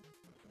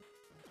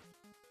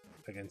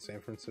against San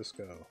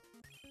Francisco.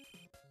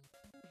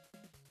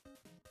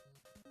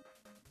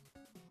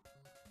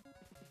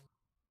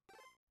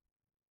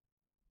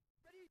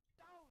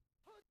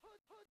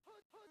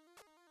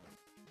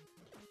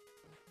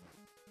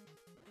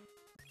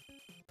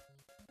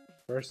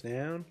 First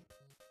down.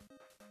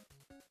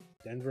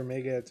 Denver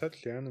may get a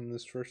touchdown in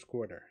this first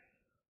quarter.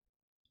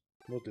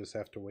 We'll just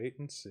have to wait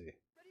and see.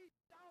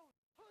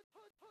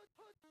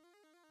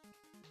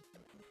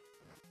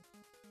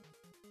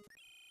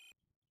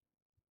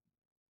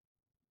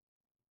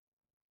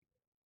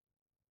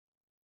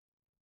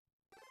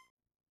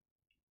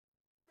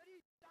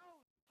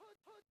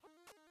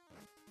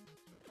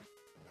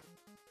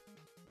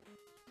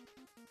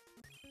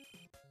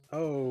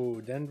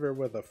 Oh, Denver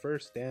with a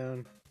first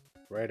down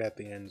right at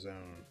the end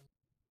zone.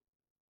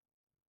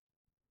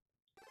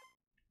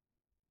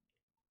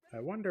 I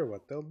wonder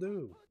what they'll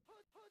do.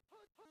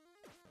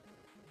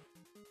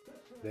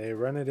 They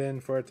run it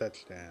in for a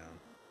touchdown.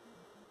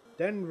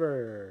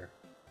 Denver!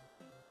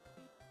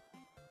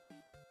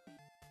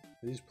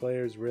 These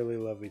players really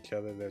love each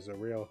other. There's a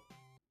real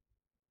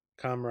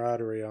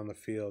camaraderie on the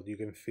field. You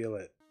can feel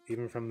it,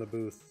 even from the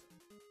booth.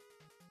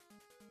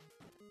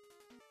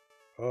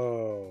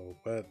 Oh,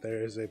 but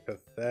there is a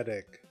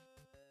pathetic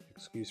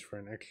excuse for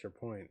an extra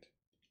point.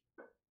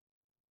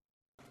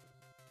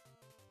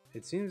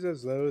 It seems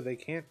as though they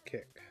can't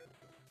kick.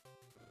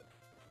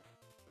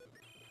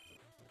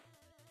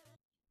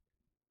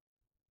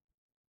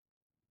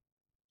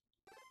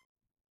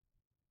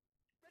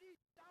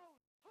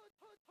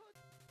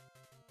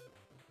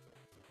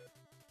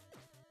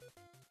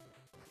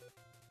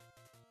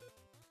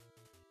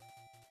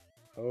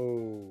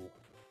 Oh,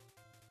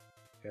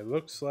 it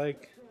looks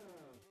like...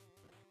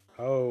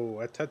 Oh,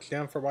 a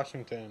touchdown for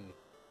Washington.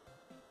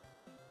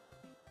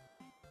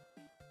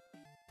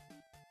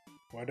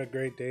 What a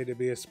great day to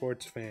be a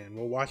sports fan.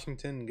 Will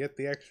Washington get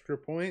the extra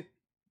point?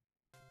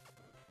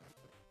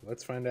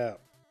 Let's find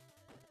out.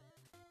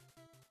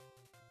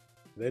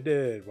 They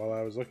did while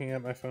I was looking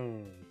at my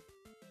phone.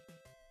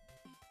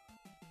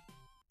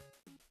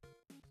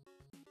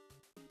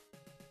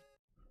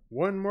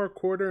 One more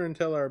quarter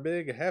until our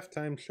big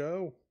halftime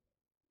show.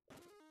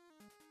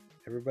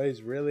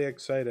 Everybody's really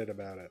excited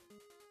about it.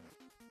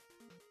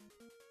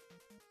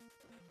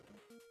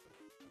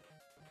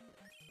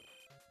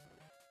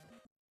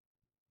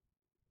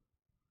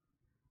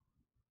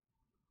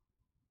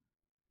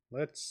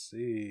 Let's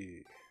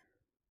see.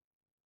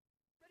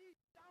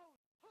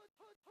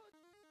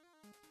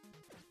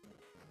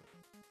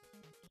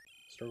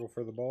 Struggle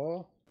for the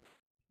ball.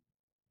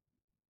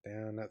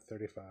 Down at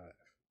 35.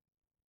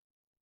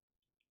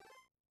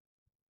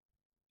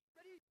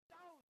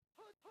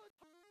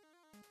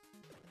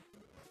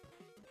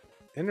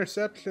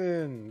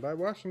 Interception by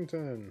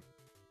Washington.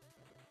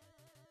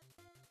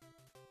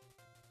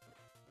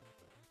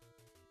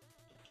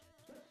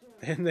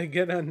 And they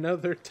get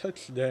another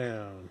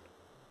touchdown.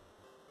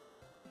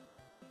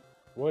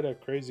 What a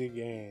crazy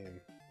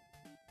game.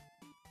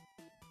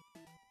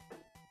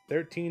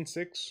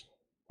 13-6,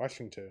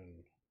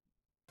 Washington.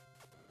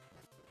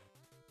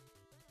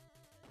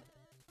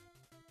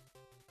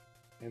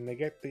 And they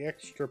get the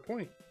extra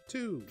point,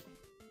 too.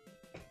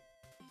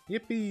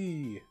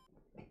 Yippee!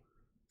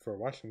 For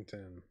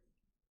Washington.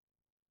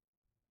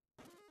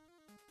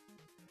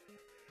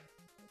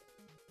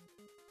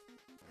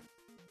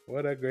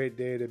 What a great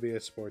day to be a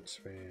sports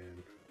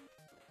fan.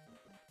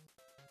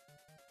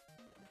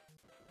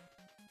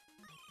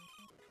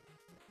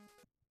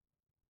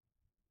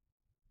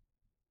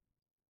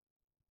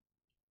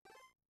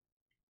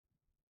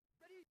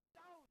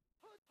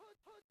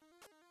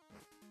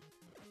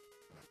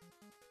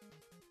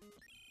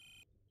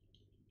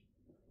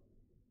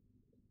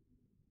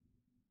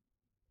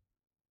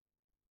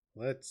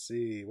 Let's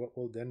see, what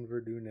will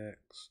Denver do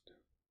next?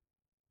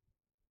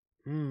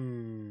 We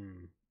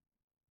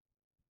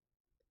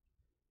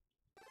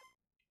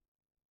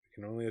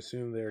can only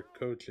assume their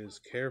coach is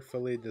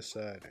carefully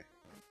deciding.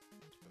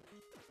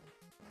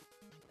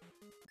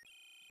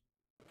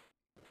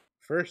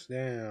 First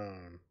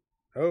down.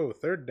 Oh,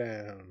 third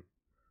down.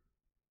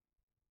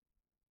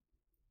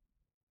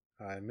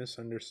 I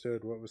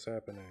misunderstood what was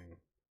happening.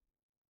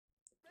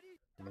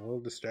 I'm a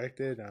little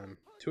distracted. I'm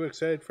too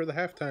excited for the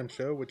halftime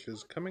show, which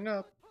is coming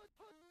up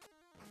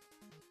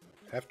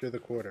after the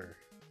quarter.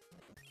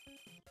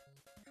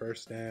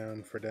 First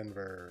down for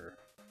Denver.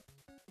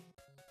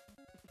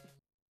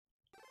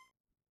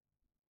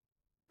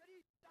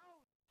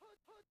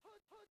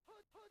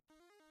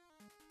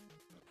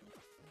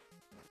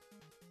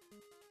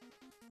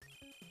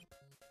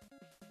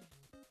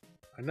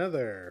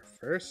 Another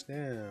first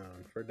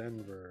down for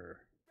Denver.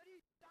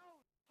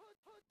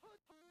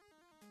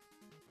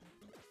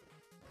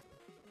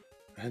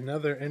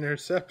 Another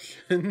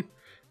interception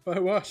by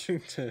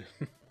Washington.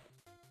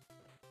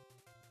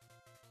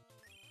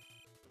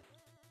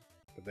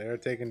 But they are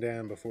taken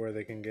down before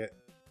they can get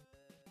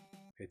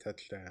a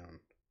touchdown.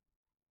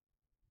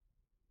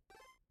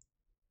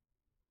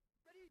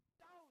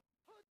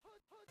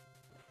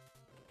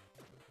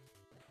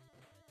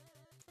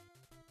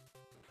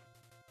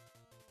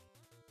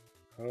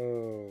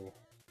 Oh,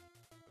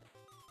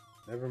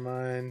 never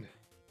mind.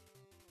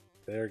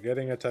 They're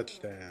getting a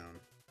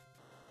touchdown.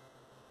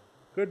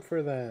 Good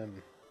for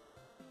them.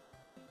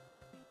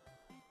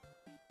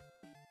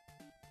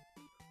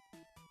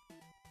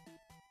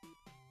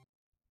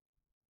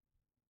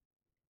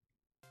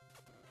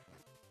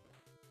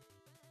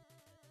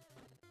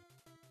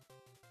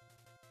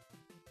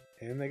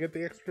 And they get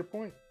the extra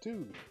point,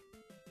 too.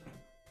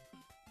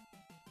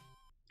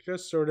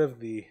 Just sort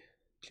of the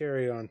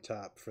cherry on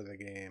top for the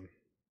game.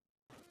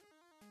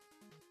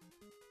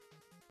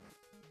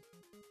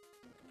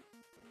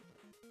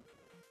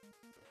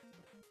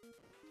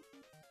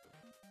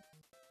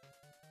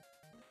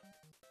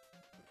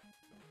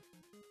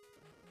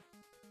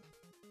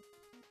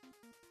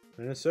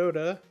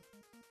 Minnesota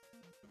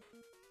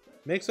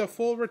makes a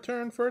full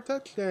return for a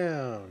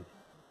touchdown.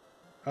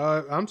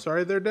 I'm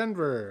sorry, they're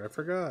Denver. I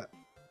forgot.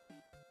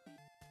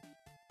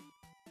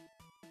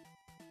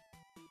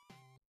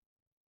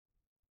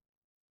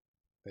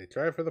 They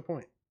try for the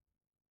point.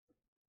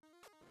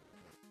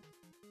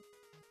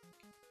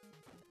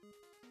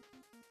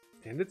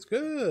 And it's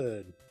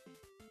good.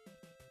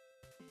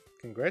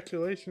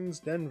 Congratulations,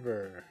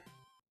 Denver.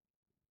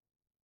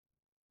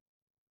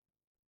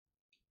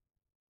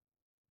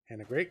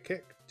 And a great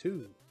kick,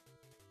 too.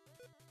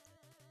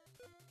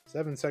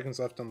 7 seconds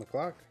left on the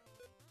clock.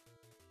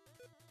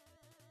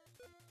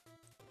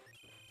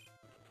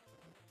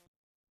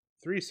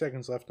 Three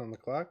seconds left on the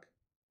clock.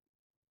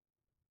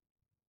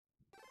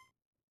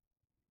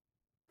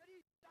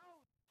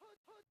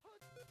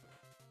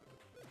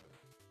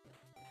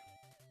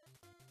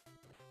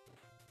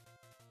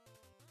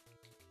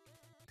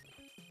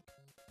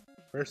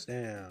 First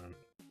down.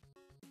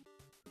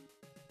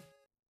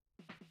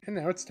 And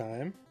now it's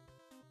time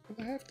for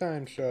the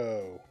halftime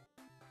show.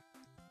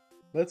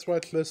 Let's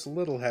watch this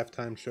little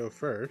halftime show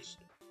first.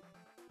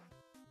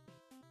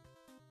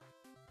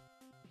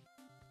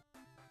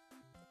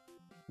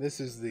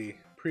 This is the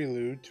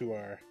prelude to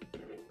our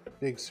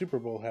big Super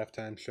Bowl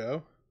halftime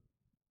show.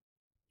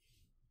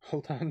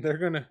 Hold on, they're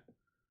gonna...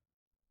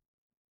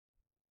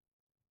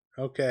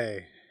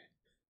 Okay.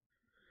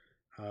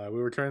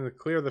 We were trying to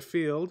clear the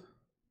field,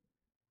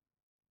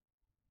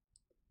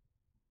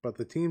 but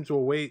the teams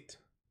will wait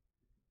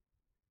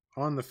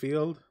on the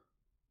field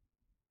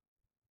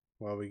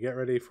while we get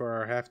ready for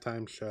our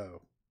halftime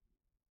show.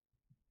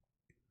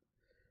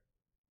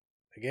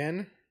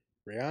 Again,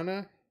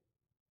 Rihanna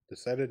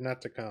decided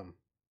not to come.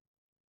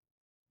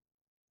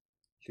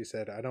 She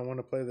said, I don't want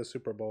to play the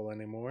Super Bowl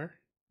anymore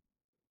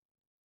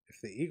if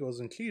the Eagles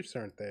and Chiefs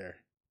aren't there.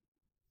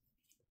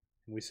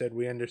 And we said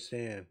we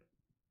understand.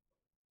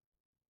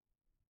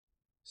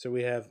 So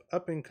we have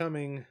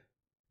up-and-coming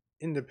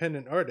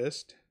independent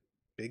artist,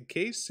 Big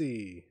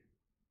Casey,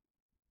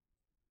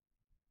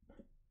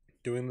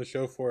 doing the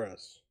show for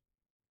us.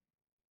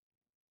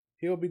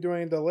 He'll be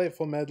doing a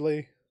delightful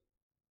medley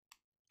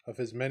of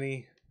his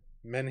many,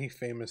 many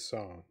famous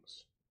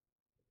songs.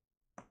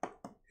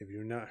 If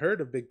you've not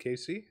heard of Big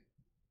Casey,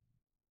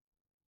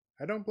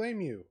 I don't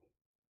blame you.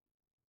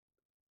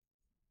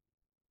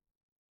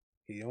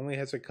 He only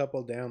has a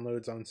couple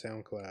downloads on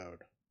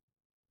SoundCloud.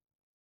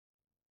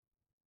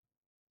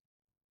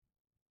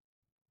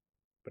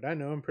 But I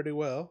know him pretty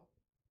well.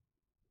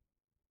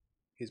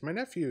 He's my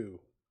nephew.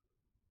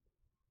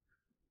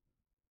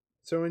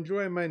 So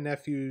enjoy my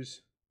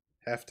nephew's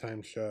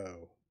halftime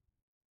show.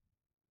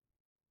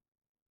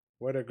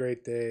 What a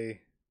great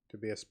day to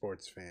be a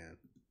sports fan.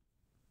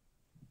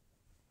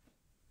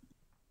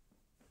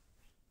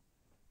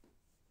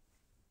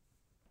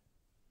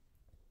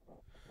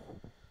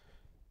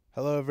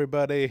 Hello,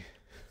 everybody.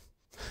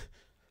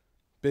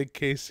 Big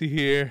Casey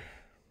here.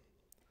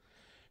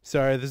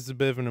 Sorry, this is a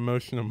bit of an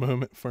emotional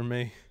moment for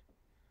me.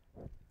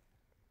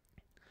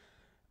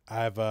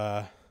 I've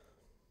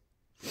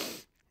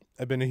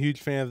been a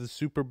huge fan of the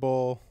Super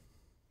Bowl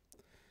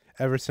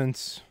ever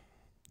since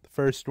the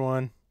first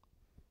one.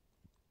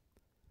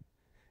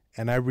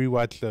 And I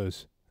rewatch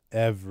those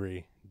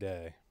every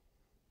day.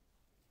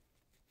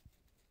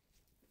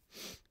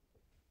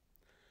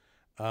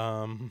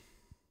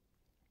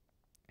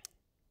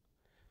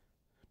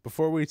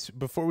 Before we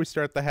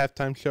start the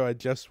halftime show, I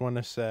just want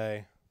to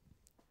say,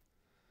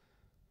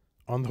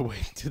 on the way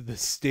to the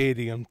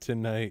stadium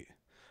tonight,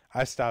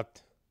 I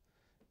stopped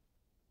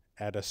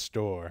at a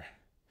store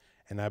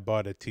and I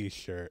bought a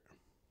t-shirt.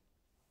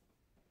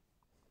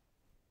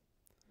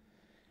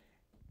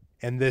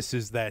 And this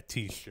is that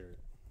t-shirt.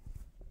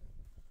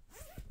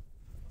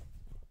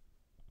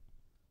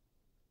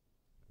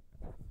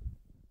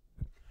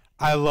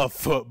 I love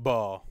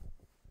football.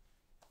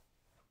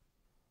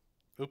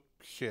 Oops,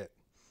 shit.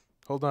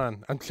 Hold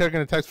on. I'm checking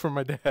a text from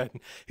my dad.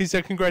 He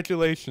said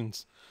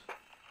congratulations.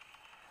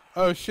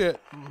 Oh, shit.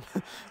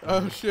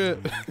 Oh, shit.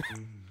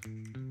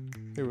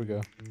 Here we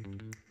go.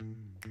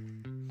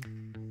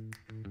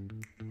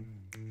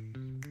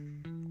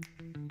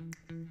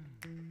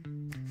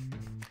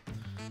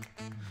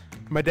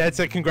 My dad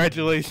said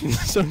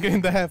congratulations on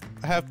getting the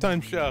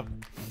halftime show.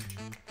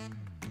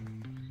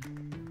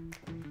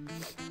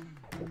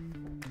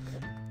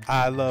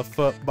 I love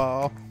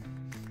football.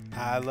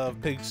 I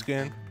love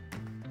pigskin.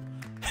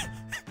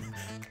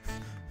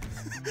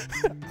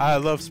 I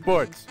love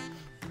sports.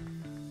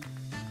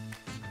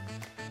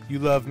 You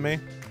love me.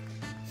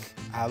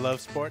 I love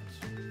sports.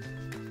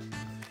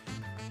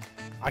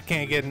 I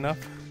can't get enough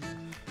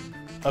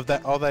of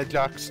that, all that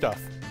jock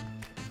stuff.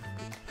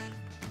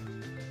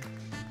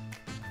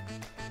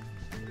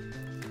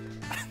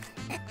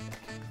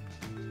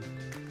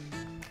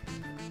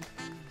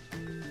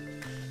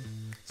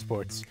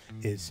 Sports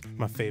is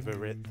my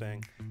favorite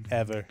thing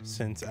ever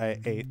since I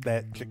ate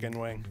that chicken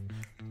wing.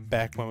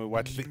 Back when we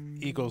watched the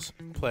Eagles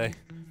play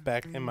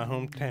back in my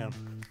hometown.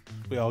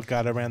 We all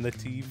got around the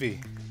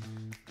TV.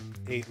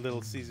 Ate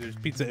Little Caesars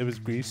pizza, it was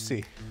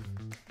greasy.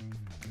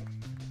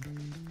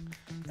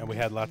 and we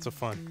had lots of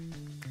fun.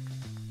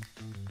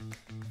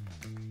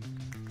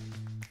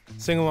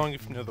 Sing along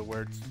if you know the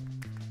words.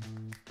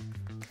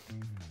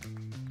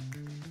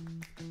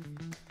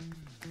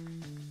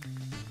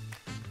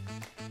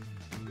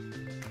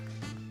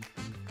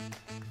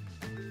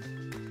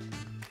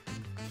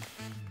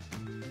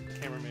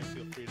 Cameraman,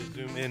 feel free to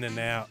zoom in and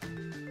out.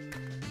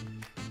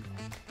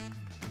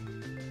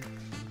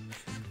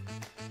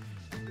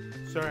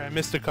 Sorry, I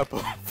missed a couple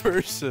of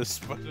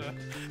verses, but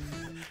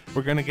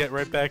we're gonna get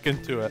right back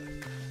into it.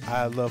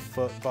 I love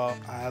football,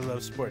 I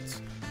love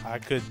sports. I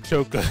could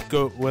choke a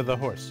goat with a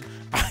horse.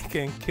 I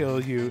can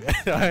kill you,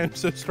 and I am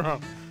so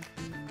strong.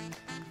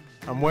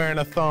 I'm wearing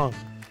a thong.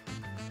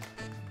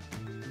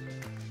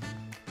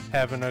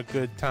 Having a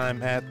good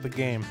time at the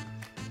game.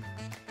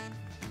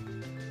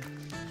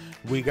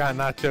 We got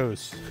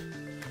nachos.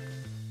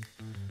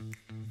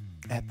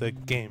 At the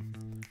game,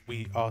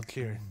 we all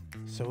cheered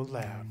so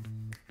loud.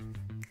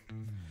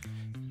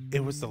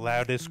 It was the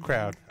loudest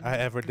crowd I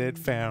ever did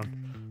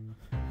found.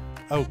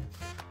 Oh,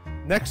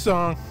 next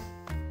song.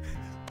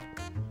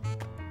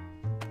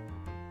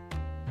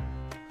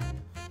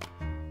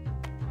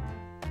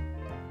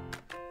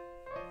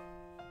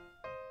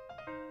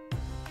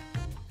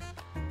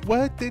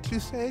 What did you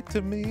say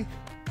to me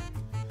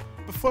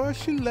before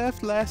she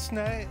left last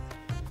night?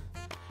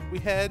 We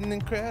had an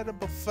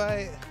incredible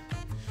fight.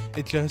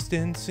 It just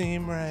didn't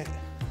seem right.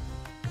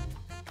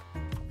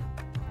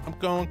 I'm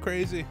going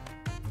crazy.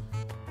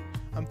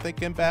 I'm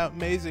thinking about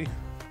Maisie.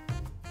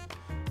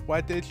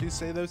 Why did she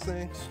say those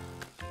things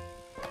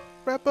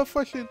right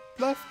before she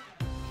left?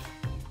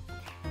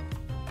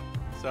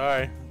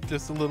 Sorry,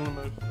 just a little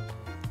emotional.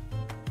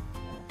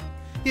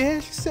 Yeah,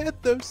 she said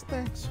those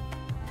things.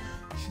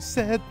 She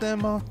said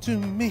them all to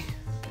me.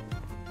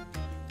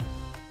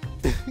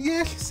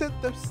 Yeah, she said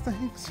those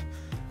things,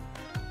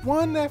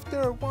 one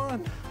after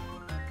one.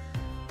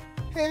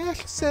 Yeah,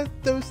 she said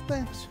those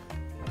things.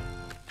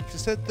 She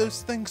said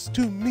those things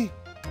to me.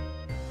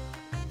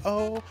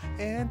 Oh,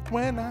 and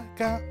when I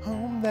got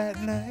home that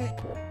night,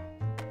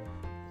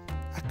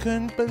 I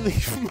couldn't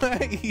believe my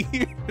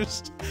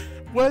ears.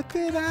 What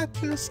did I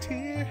just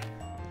hear?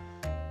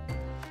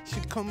 She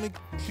told me,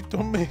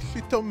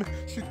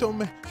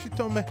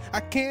 I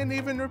can't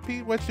even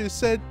repeat what she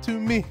said to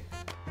me.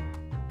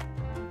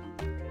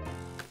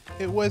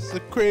 It was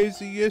the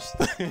craziest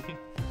thing.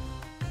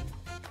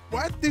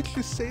 Why did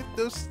she say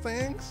those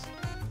things?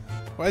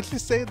 Why'd she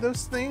say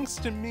those things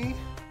to me?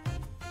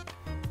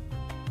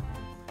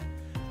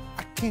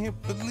 I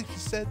can't believe she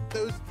said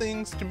those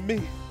things to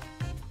me.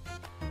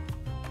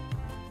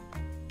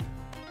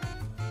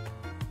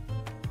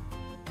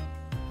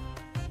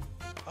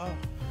 Oh.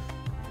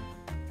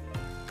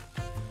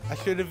 I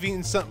should have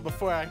eaten something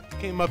before I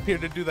came up here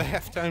to do the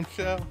halftime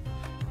show.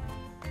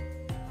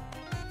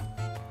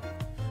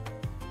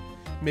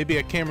 Maybe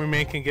a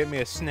cameraman can get me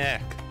a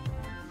snack.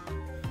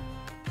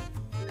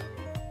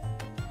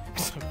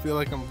 I feel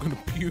like I'm gonna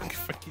puke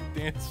if I keep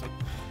dancing.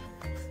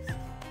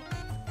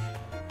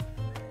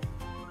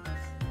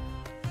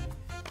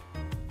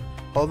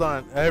 Hold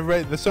on,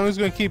 the song's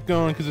gonna keep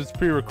going because it's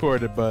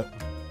pre-recorded, but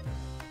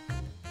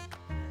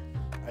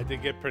I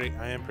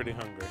am pretty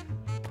hungry.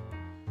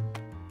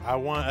 I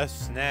want a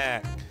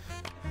snack.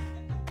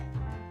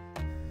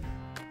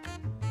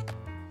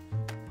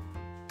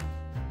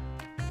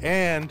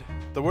 And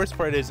the worst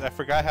part is I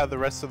forgot how the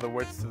rest of the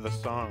words to the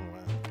song went.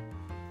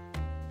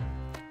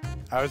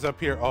 I was up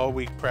here all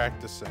week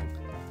practicing.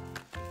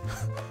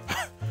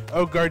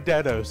 Oh,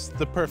 Gardettos,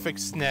 the perfect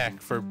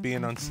snack for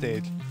being on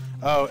stage.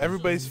 Oh,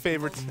 everybody's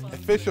favorite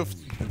official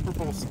Super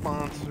Bowl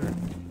sponsor.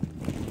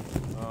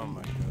 Oh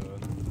my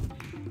god.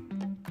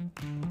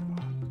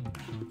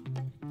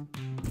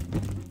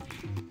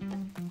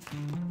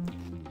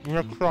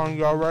 Next song,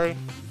 y'all ready?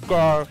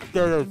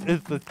 Gardettos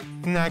is the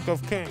snack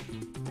of king.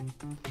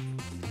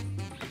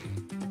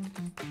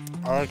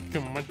 I like to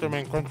munch them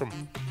and crunch them.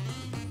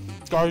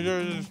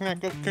 Gardettos is the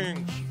snack of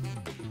kings.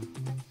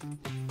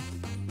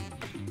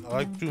 I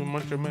like to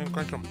munch them and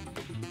crunch them.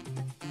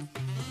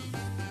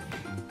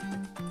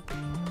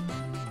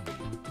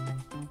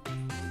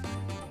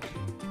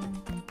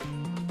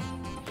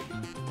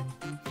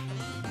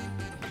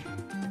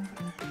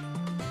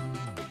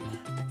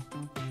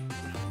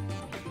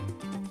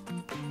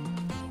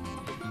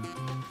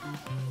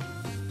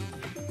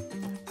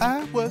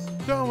 I was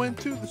going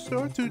to the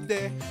store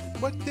today.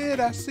 What did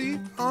I see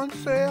on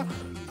sale?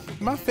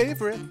 My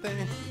favorite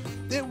thing.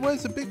 It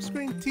was a big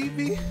screen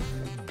TV.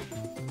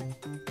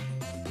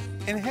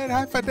 And it had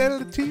high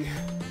fidelity.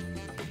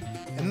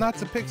 And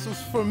lots of pixels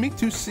for me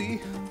to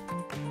see.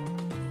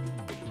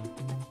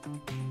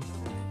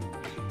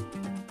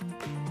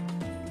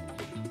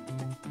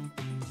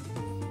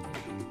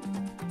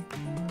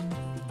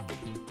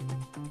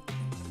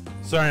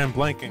 Sorry, I'm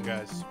blanking,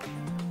 guys.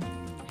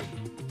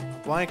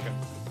 Blanking.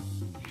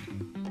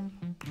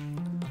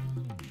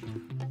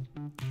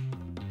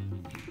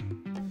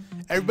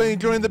 Everybody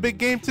enjoying the big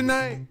game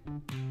tonight?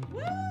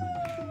 Woo!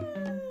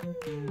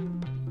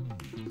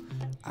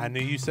 I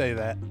knew you'd say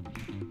that.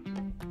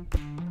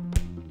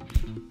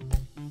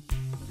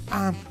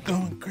 I'm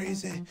going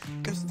crazy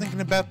just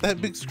thinking about that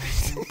big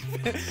screen.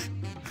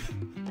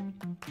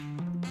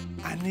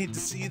 I need to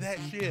see that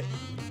shit.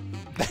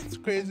 That's the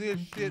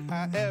craziest shit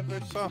I ever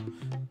saw.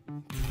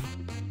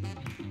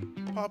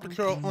 Paw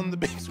Patrol on the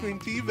big screen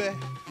TV.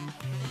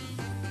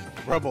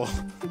 Rubble.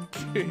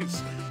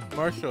 Jeez.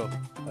 Marshall.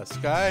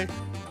 Sky.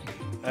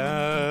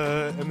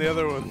 And the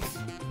other ones.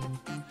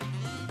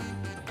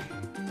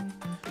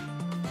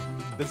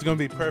 This is gonna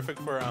be perfect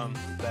for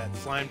that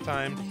Slime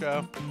Time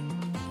show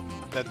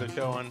that they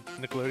show on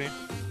Nickelodeon.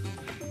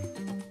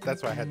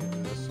 That's why I had to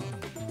do this song.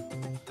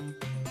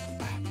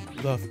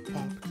 I love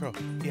Paw Patrol.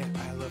 Yeah,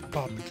 I love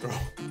Paw Patrol.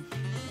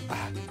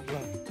 I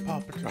love Paw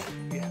Patrol.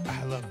 Yeah,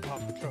 I love Paw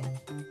Patrol.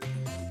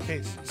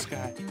 Case,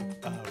 Sky,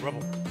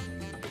 Rubble,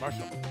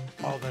 Marshall,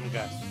 all them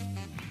guys.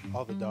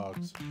 All the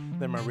dogs.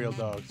 They're my real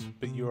dogs,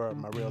 but you are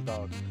my real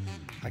dogs.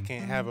 I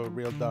can't have a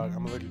real dog.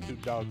 I'm allergic to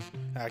dogs.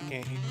 I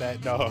can't eat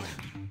that dog.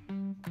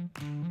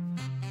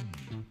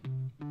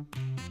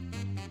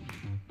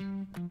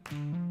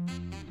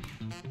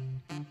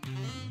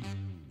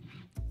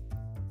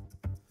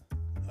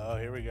 Oh,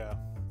 here we go.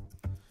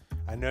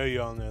 I know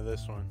you all know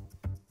this one.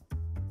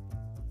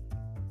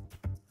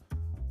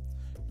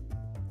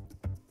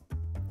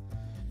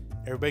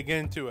 Everybody get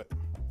into it.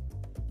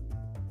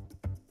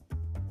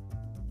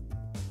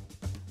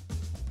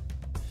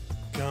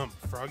 Jump,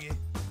 Froggy.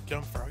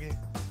 Jump, Froggy.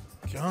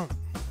 Jump.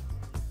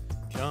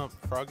 Jump,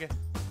 Froggy.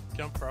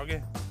 Jump,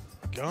 Froggy.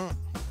 Jump.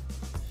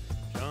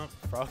 Jump,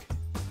 Froggy.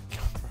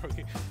 Jump,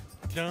 Froggy.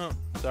 Jump.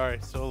 Sorry,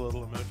 so a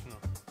little emotional.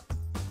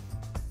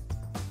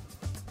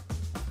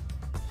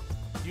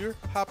 You're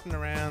hopping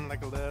around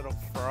like a little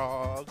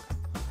frog.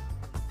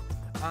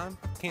 I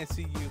can't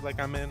see you like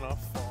I'm in a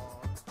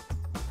fog.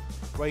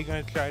 Why you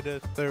gonna try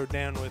to throw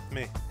down with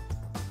me?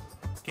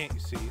 Can't you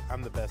see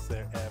I'm the best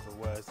there ever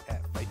was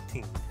at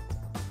fighting?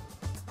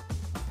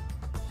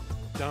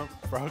 Jump,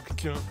 froggy,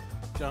 jump.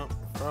 Jump,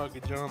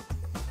 froggy, jump.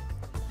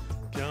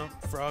 Jump,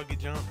 froggy,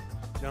 jump.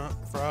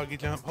 Jump, froggy,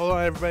 jump. Hold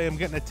on, everybody, I'm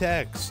getting a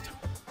text.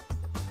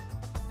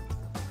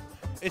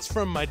 It's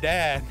from my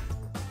dad.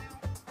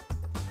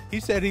 He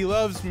said he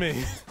loves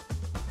me.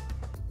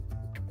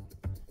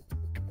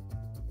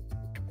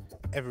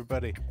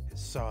 Everybody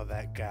saw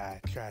that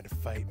guy try to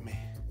fight me.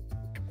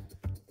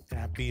 And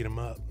I beat him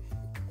up.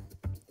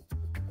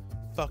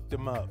 Fucked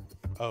him up.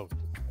 Oh.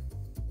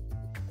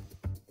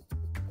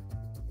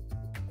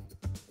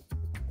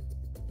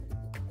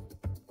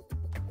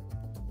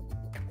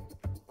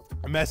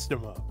 I messed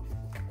him up.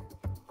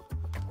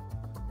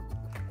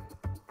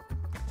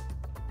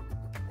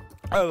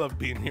 I love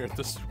being here at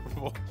the Super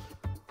Bowl.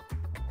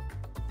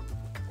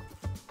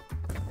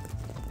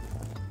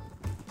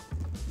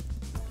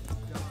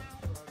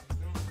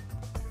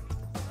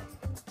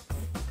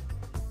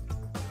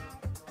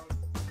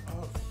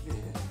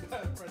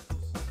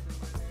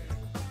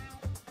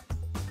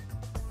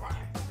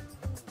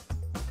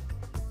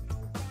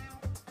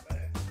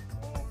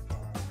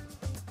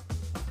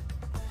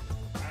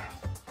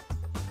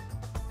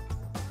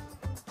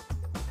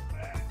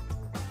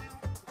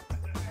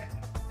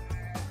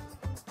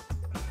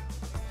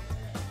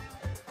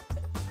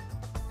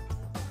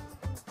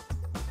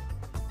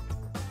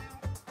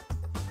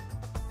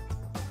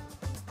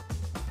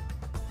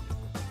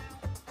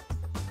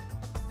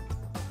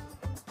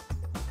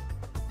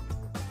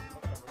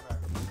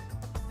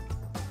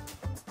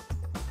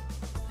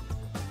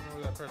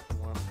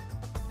 One.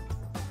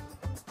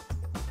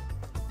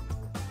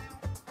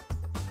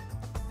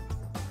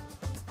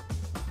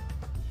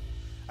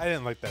 I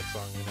didn't like that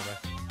song anyway.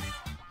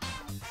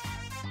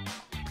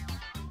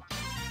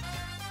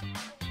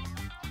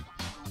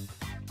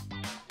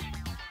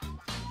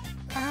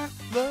 I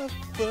love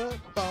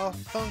football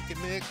funky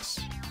mix.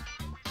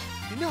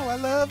 You know I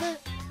love it.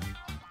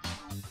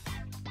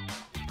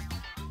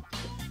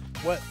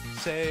 What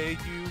say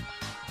you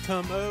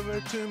come over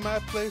to my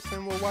place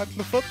and we'll watch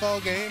the football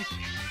game?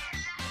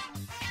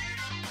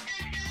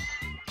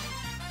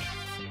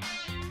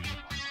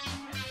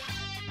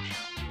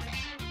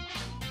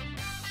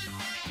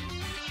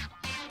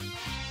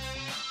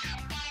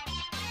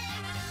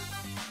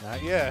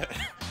 Not yet.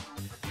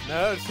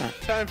 No, it's not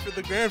time for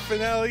the grand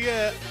finale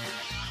yet.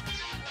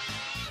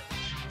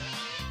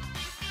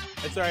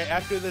 It's alright,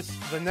 after this,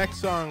 the next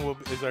song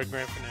is our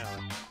grand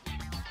finale.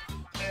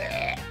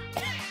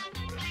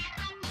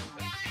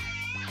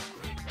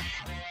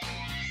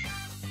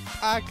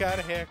 I got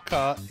a hair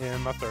caught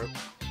in my throat.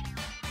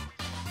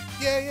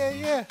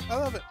 Yeah, I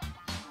love it.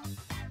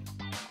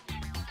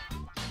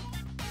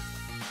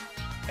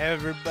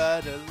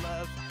 Everybody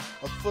loves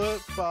a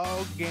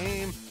football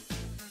game.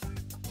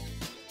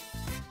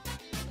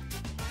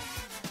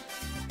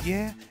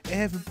 Yeah,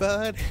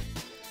 everybody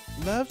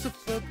loves a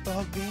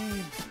football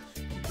game.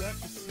 You got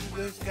to see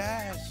those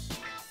guys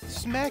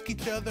smack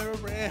each other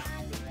around.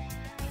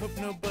 Hope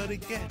nobody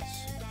gets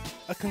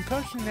a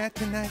concussion at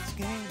tonight's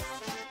game.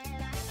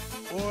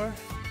 Or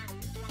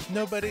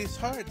nobody's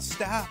heart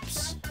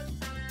stops.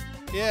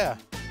 Yeah.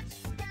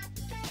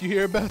 You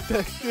hear about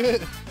that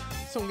shit?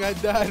 some guy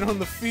died on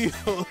the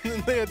field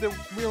and they had to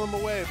wheel him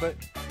away, but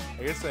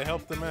I guess they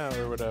helped him out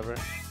or whatever.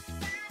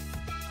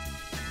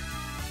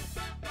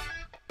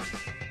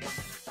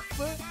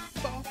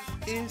 Football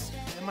is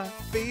my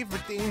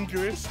favorite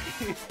dangerous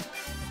game.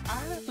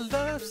 I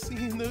love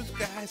seeing those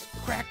guys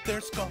crack their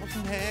skulls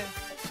in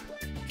half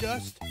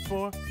just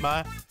for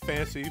my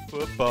fantasy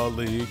football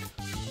league.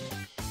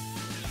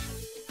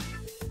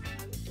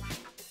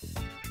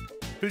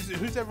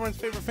 Who's everyone's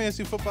favorite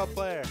fantasy football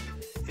player?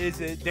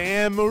 Is it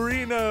Dan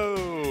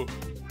Marino?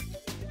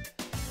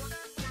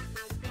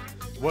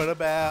 What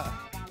about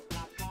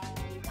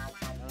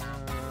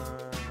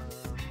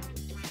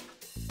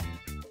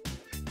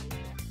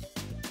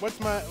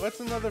what's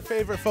another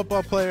favorite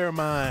football player of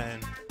mine?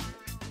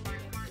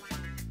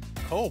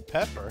 Cole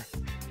Pepper.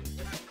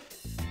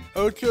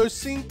 Ocho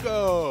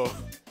Cinco.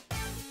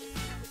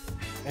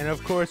 And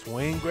of course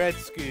Wayne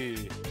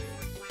Gretzky.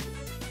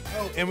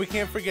 Oh, and we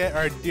can't forget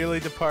our dearly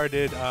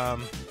departed,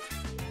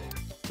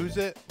 who's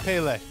it?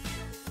 Pele.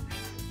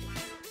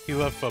 He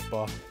loved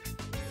football.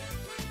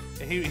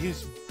 And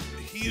he's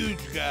a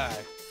huge guy,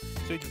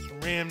 so he just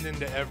rammed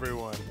into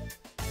everyone.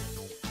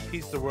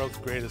 He's the world's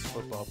greatest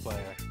football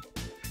player.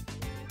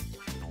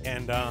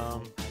 And,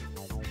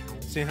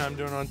 see how I'm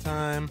doing on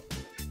time?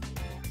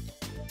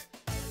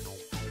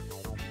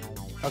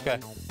 Okay,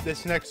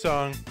 this next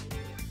song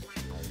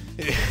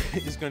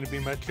is going to be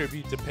my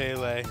tribute to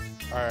Pele,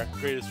 our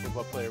greatest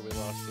football player we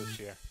lost this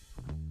year.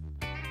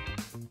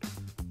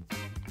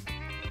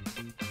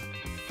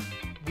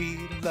 We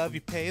love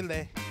you,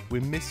 Pele. We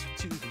miss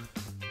you too.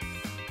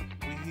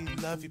 We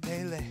love you,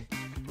 Pele.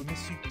 We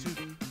miss you too.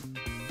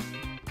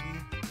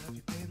 We love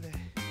you, Pele.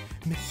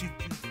 Miss you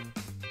too.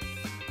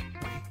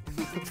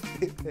 We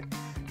love you, Pele.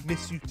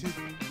 Miss you too.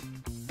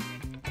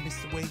 I miss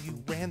the way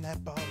you ran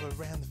that ball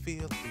around the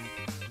field.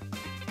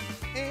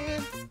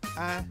 And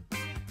I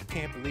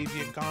can't believe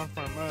you're gone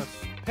from us.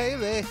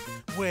 Pele,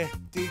 where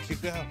did you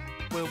go?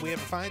 Will we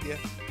ever find you?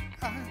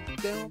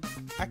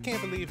 I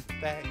can't believe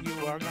that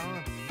you are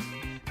gone.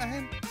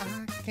 And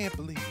I can't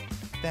believe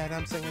that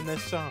I'm singing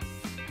this song.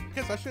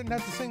 Because I shouldn't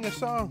have to sing a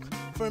song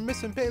for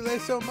missing Pele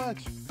so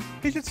much.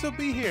 He should still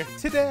be here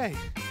today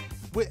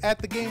at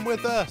the game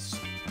with us.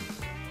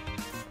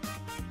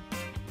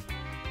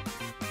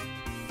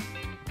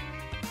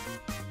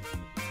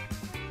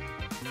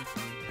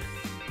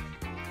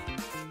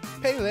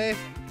 Pele,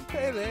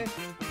 Pele,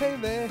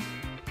 Pele.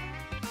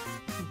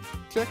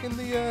 Checking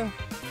the,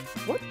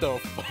 what the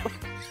fuck?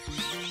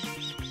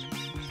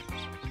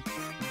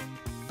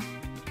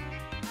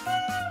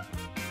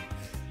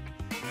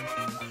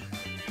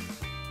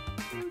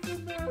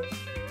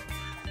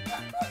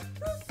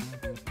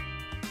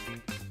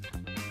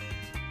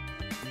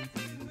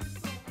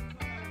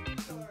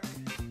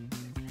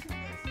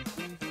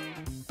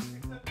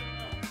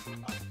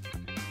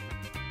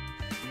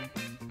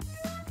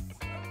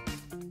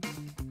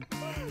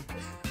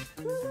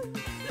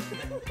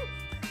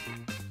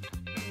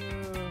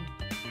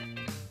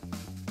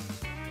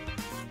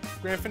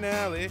 Grand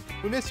finale.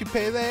 We miss you,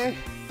 Pele.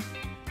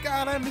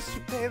 God, I miss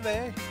you,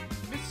 Pele.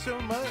 Miss you so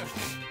much.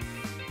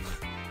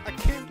 I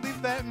can't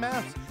believe that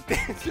mouse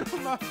dancing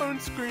on my phone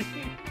screen.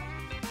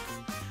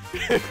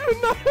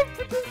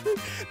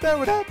 That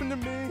would happen to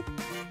me.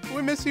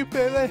 We miss you,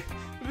 Pele.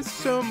 I miss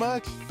you so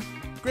much.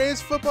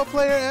 Greatest football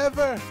player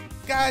ever.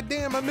 God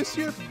damn, I miss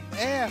your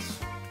ass.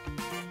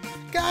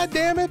 God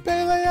damn it,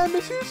 Pele. I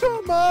miss you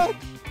so much.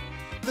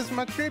 This is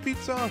my tribute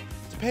song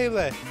to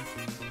Pele.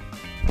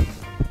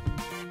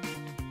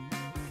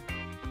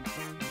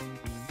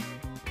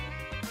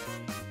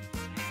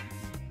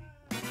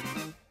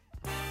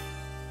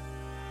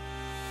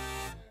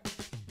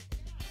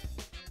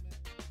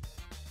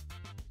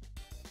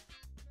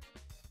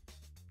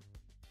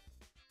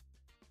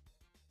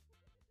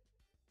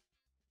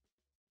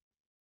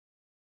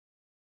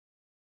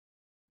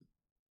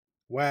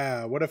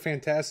 Wow, what a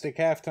fantastic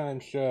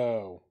halftime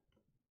show.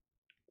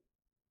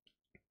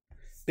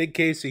 Big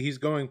Casey, he's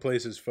going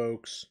places,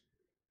 folks.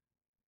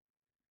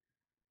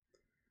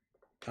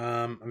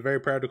 I'm very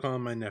proud to call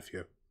him my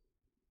nephew.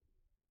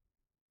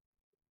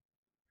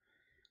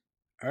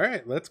 All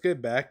right, let's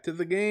get back to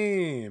the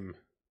game.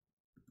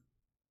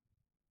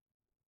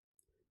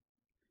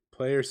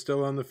 Players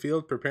still on the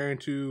field preparing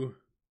to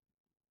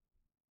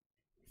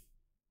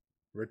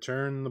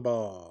return the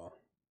ball.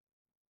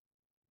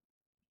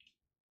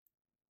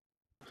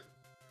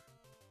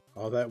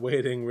 All that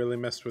waiting really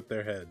messed with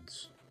their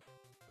heads.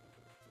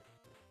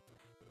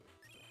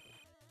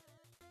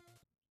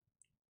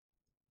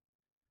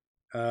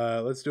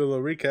 Let's do a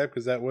little recap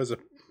because that was a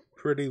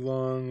pretty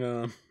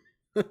long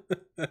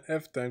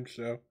halftime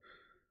show.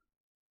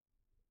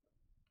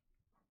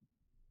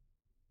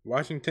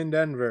 Washington,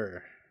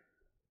 Denver.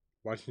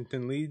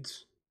 Washington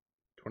leads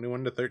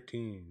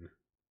 21-13.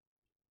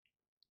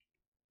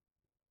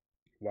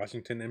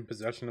 Washington in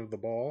possession of the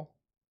ball.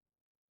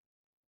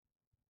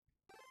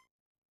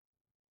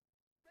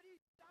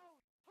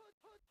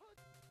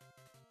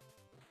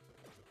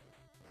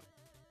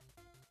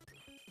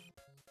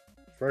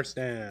 First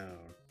down.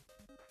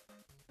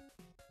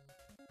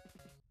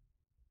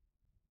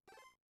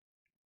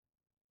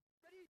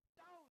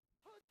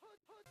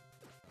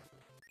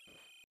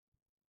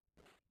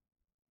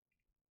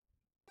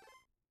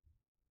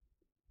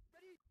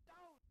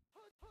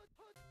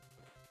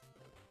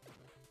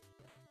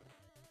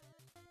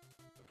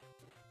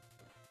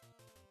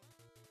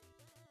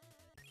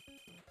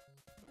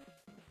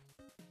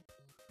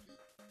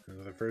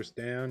 Another first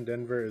down.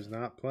 Denver is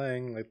not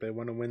playing like they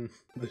want to win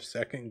the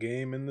second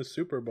game in the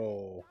Super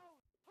Bowl.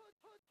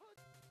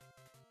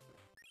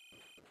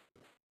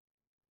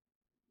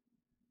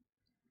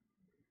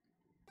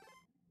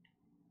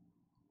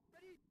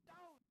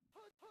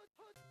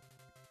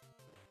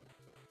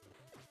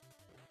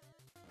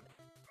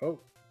 Oh,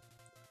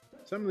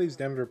 some of these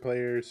Denver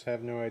players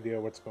have no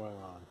idea what's going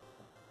on.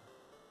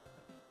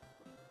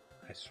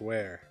 I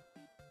swear.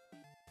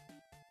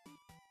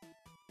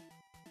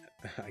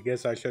 I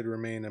guess I should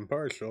remain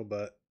impartial,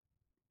 but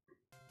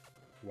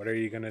what are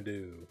you going to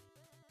do?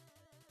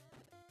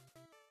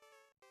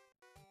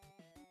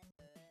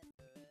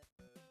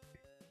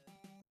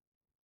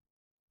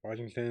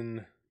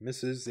 Washington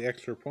misses the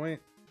extra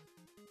point.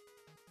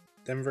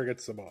 Denver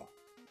gets the ball.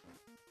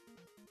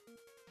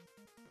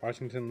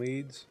 Washington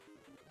leads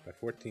by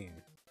 14.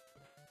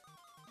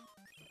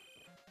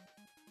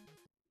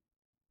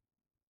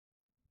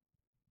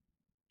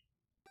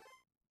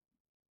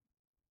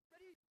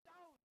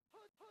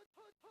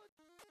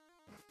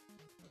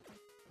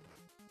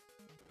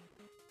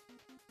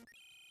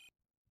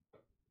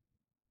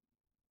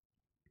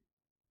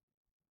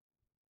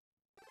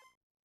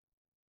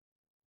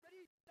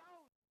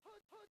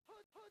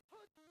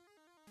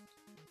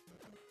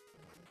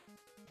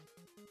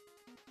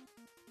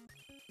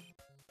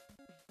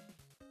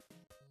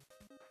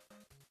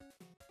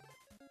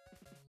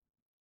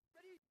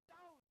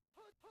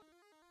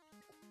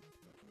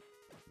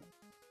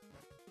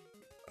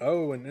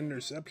 Oh, an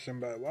interception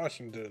by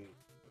Washington.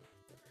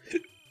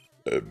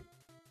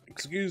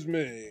 Excuse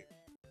me.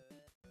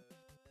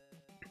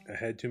 I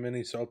had too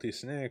many salty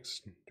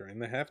snacks during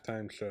the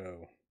halftime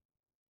show.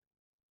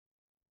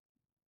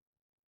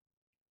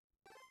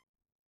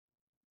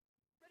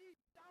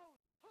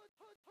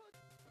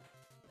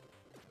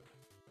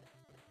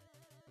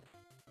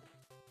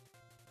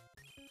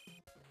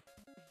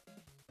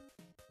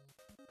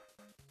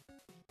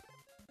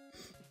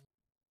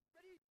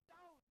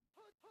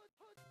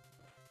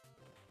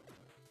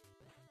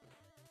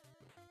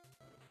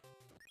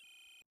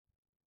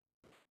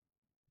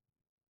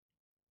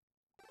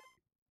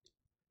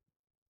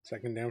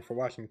 Second down for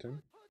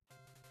Washington.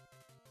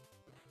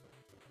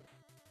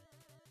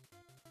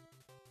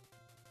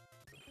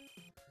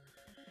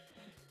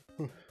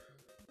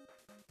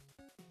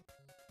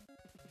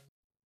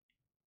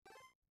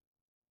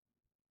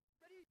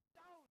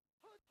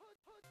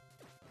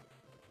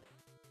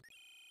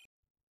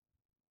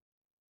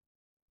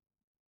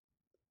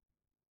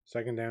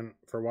 Second down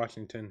for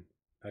Washington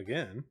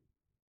again.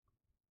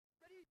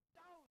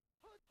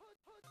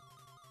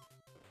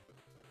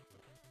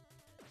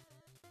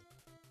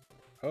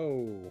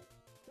 Oh.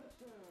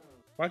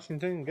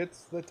 Washington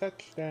gets the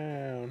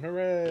touchdown.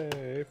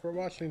 Hooray for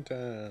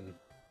Washington.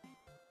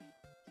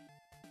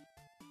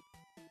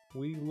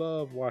 We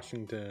love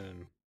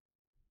Washington.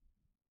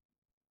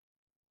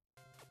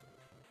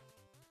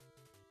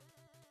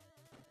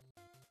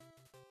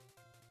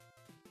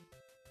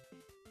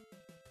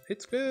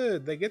 It's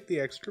good. They get the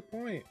extra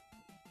point.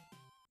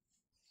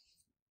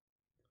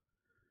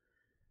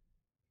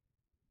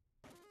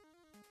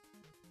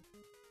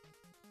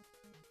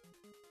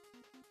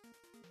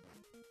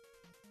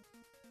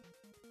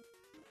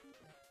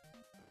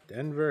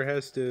 Denver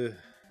has to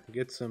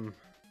get some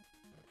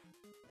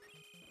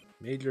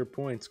major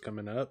points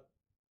coming up.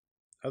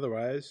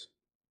 Otherwise,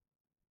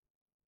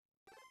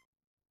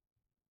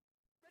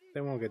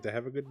 they won't get to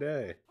have a good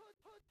day.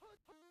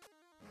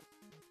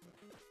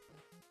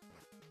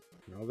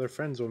 And all their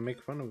friends will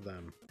make fun of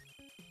them.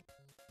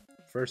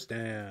 First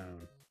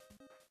down.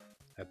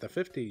 At the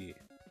 50-ish.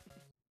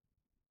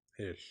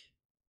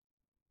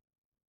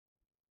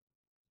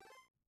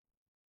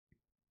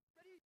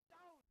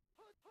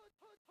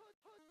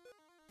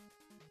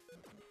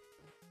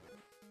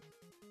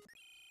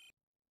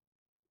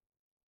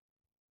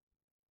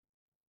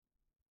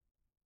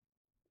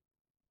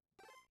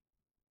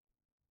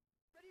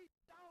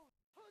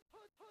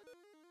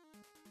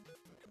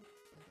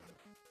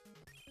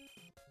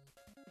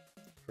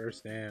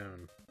 First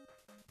down.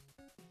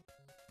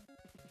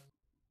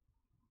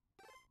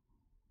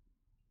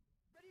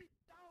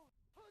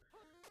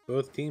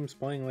 Both teams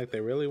playing like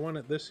they really want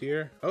it this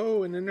year.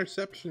 Oh, an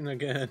interception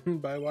again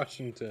by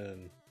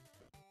Washington.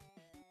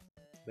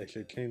 They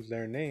should change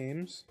their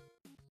names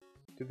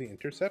to the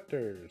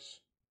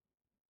Interceptors.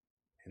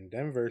 And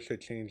Denver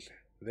should change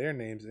their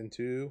names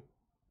into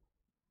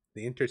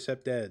the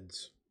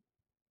Intercepteds.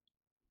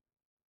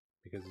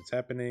 Because it's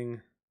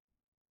happening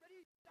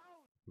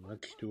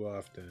much too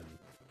often.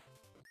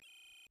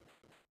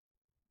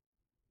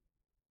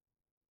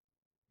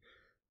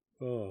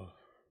 Oh.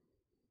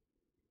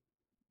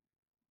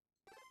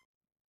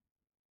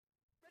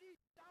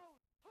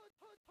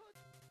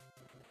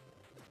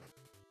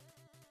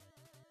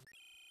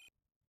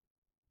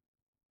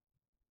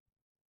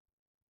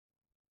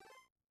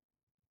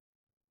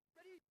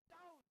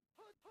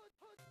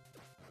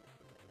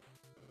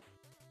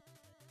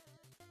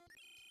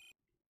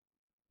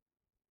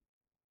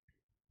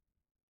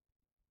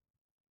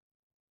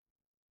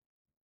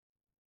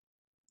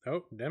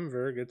 Oh,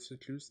 Denver gets to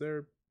choose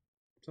their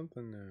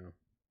something now.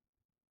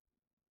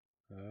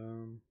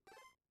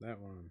 That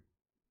one.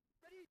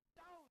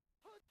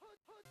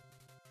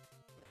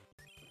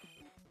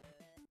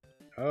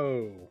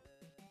 Oh,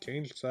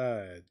 change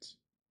sides.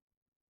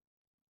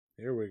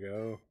 Here we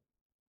go.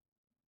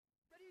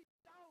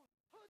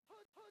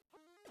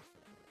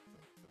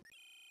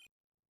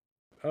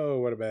 Oh,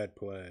 what a bad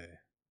play.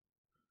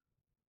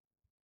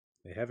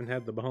 They haven't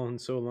had the ball in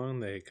so long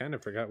they kind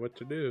of forgot what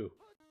to do.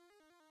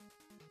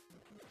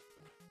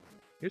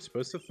 You're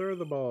supposed to throw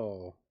the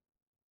ball.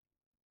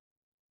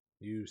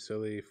 You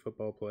silly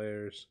football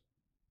players.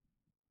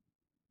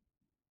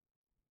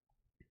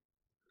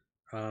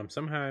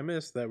 Somehow I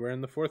missed that we're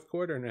in the fourth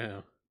quarter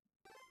now.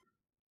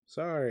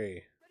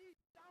 Sorry.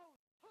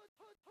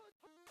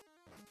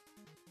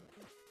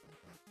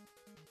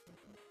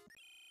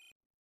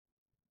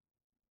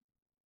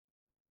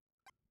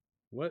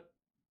 What?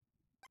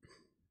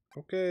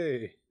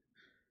 Okay.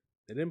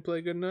 They didn't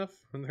play good enough,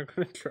 and they're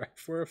going to try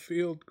for a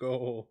field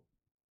goal.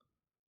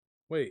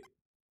 Wait.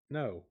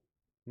 No.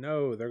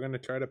 No, they're going to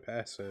try to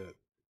pass it.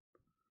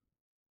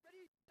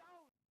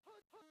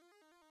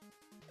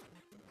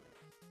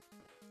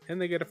 And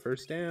they get a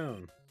first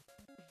down.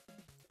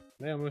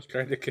 They almost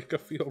tried to kick a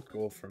field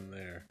goal from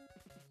there.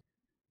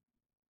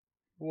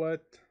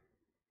 What?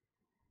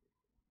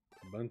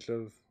 A bunch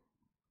of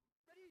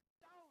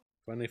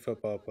funny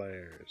football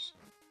players.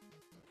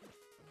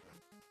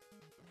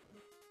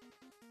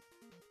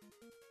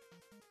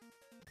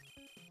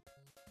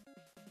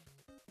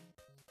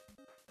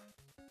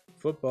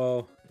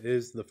 Football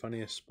is the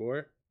funniest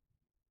sport,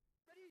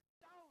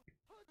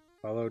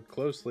 followed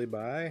closely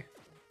by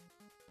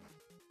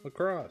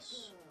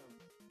lacrosse.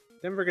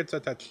 Denver gets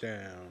a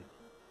touchdown.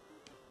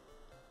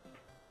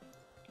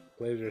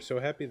 Players are so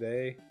happy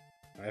they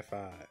high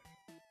five.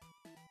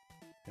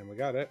 And we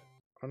got it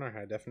on our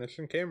high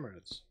definition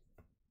cameras.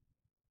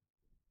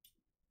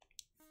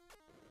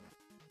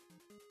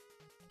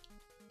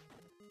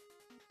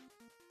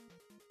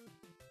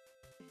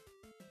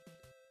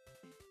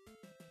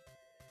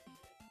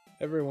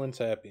 Everyone's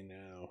happy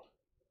now.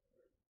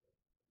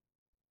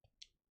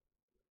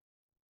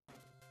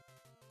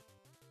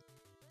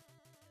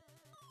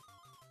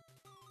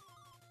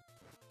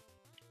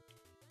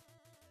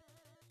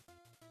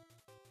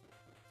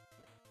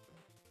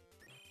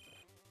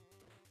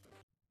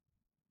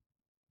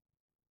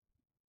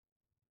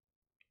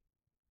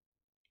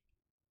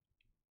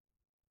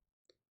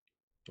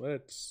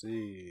 Let's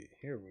see.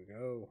 Here we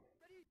go.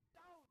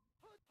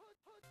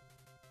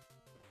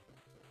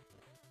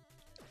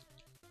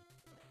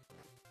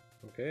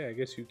 Okay, I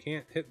guess you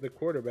can't hit the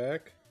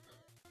quarterback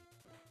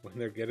when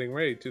they're getting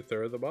ready to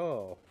throw the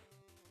ball.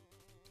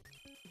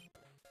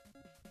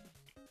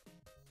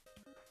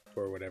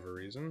 For whatever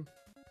reason.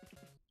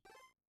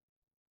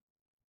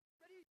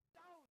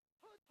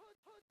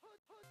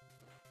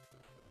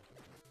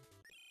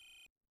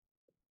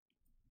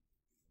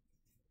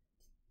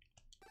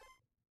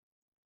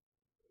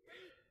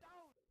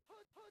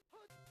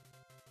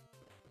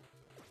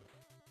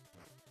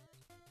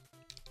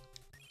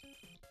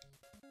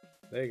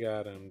 They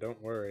got him,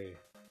 don't worry.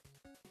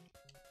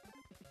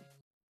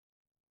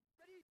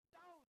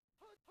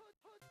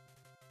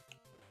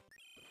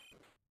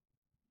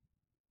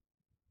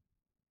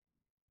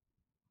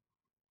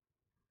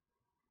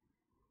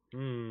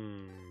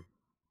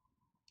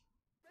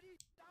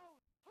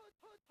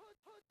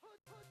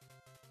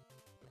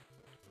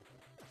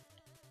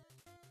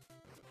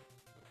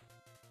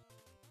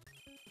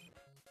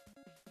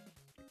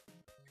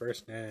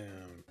 First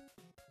down.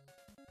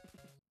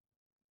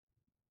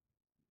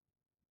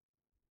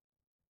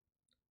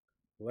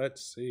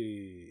 Let's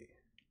see.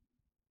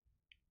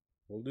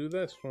 We'll do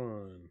this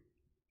one.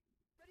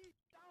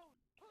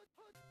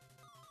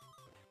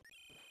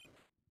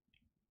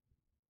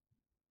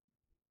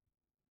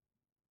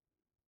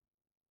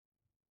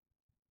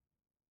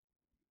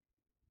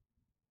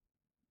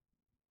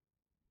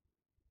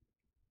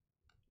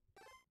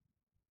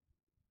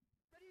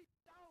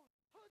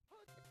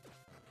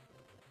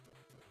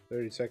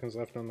 "30 seconds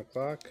left on the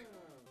clock.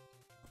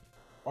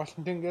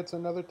 Washington gets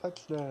another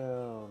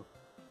touchdown.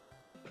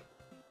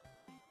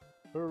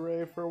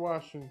 Hooray for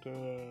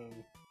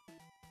Washington.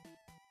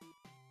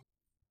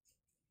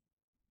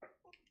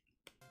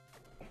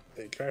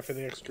 They try for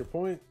the extra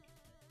point.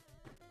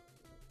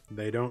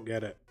 They don't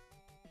get it.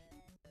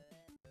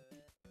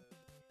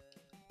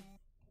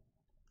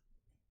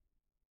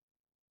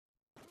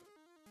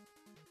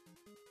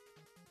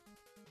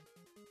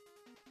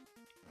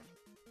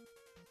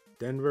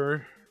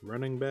 Denver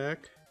running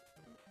back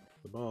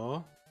the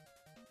ball.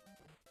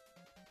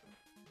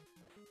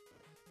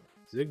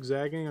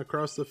 Zigzagging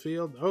across the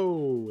field.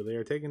 Oh, they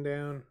are taken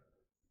down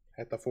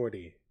at the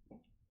 40.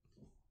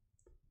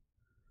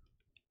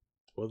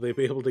 Will they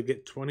be able to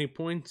get 20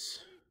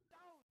 points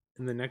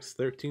in the next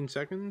 13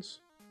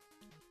 seconds?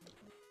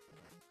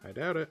 I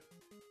doubt it.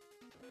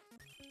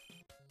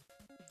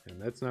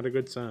 And that's not a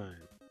good sign.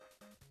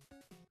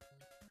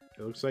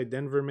 It looks like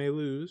Denver may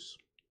lose.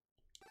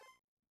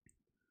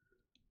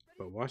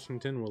 But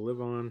Washington will live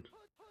on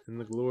in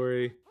the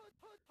glory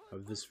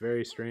of this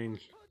very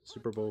strange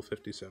Super Bowl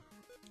 57.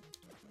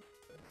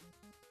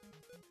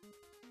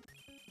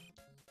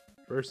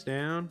 First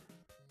down.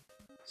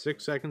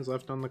 6 seconds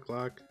left on the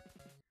clock.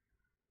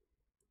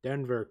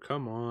 Denver,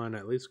 come on,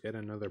 at least get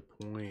another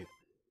point.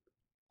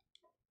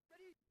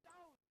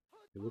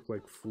 You look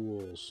like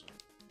fools.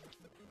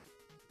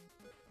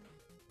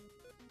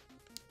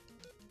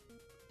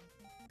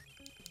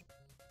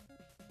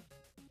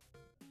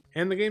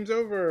 And the game's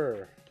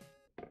over.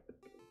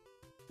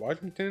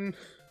 Washington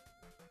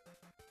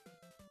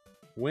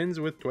wins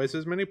with twice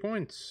as many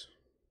points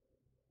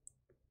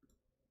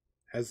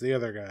as the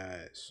other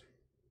guys.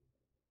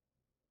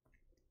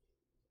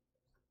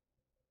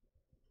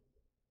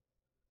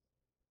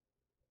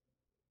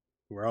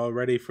 We're all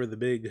ready for the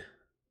big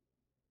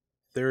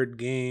third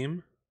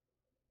game.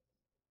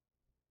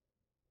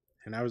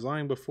 And I was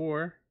lying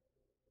before.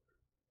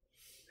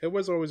 It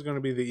was always going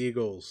to be the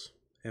Eagles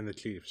and the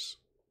Chiefs.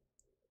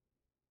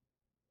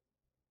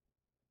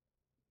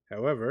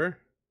 However,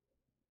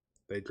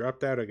 they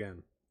dropped out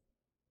again.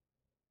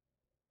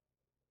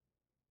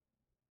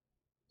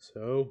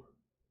 So,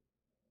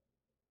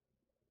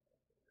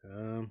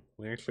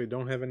 we actually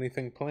don't have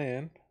anything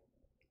planned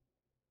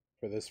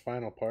for this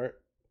final part.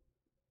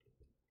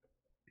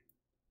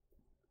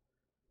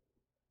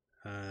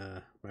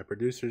 My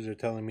producers are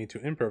telling me to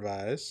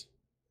improvise.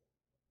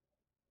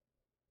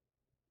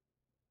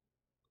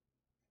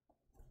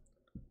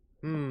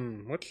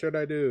 What should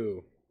I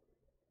do?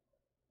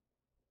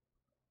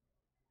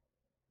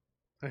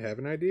 I have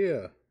an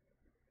idea.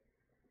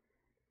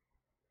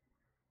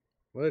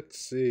 Let's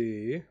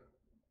see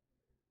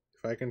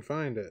if I can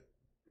find it.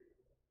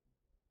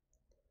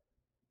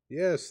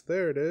 Yes,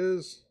 there it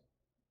is.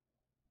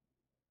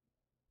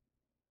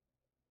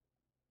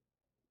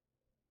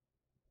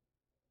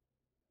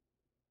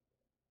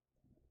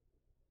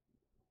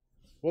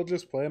 We'll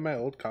just play my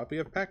old copy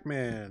of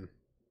Pac-Man.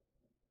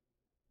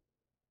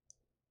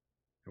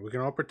 And we can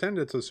all pretend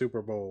it's a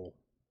Super Bowl.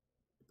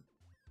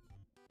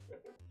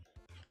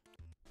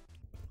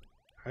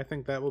 I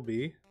think that will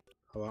be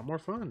a lot more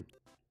fun.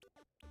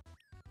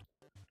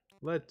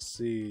 Let's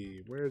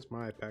see, where's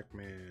my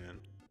Pac-Man?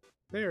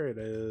 There it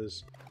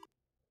is.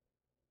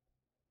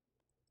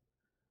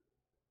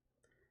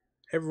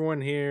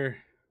 Everyone here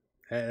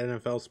at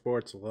NFL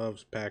Sports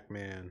loves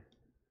Pac-Man.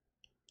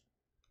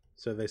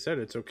 So they said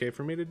it's okay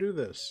for me to do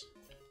this.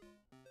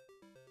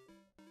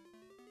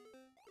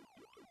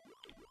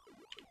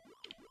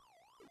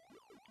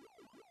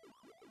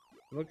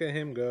 Look at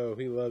him go.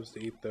 He loves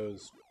to eat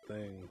those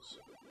things.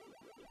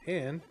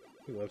 And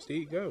he loves to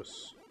eat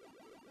ghosts.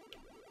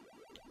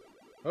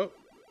 Oh,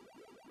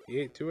 he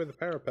ate 2 of the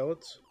power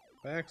pellets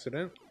by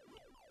accident.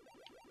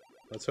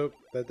 Let's hope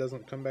that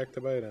doesn't come back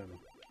to bite him.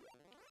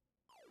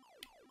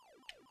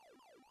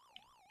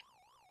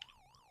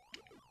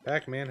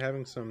 Pac-Man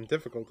having some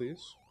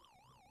difficulties.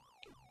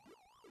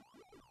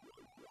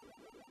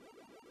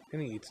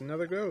 And he eats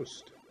another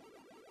ghost.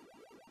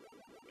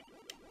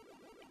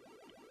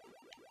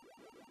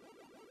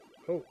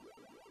 Oh.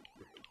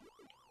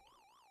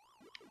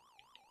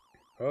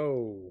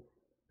 Oh.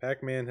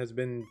 Pac-Man has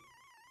been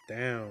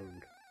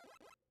downed.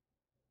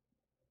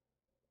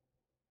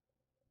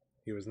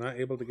 He was not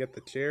able to get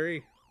the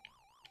cherry.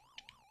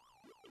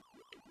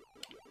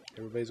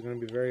 Everybody's going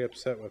to be very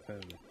upset with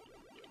him.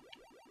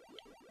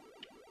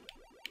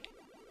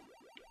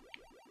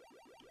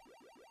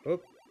 Oh.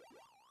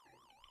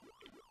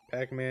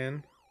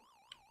 Pac-Man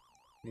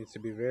needs to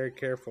be very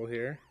careful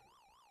here.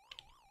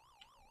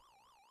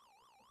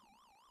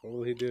 What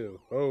will he do?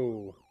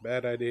 Oh,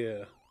 bad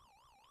idea.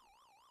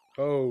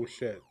 Oh,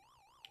 shit.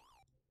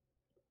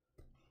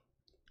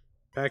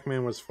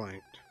 Pac-Man was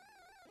flanked.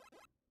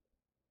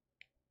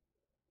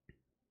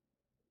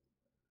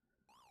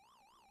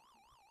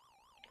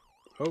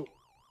 Oh,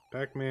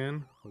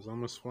 Pac-Man was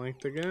almost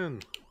flanked again.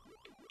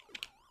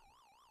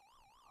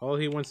 All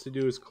he wants to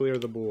do is clear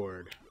the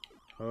board.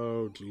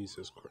 Oh,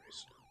 Jesus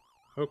Christ.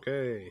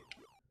 Okay.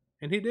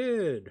 And he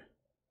did!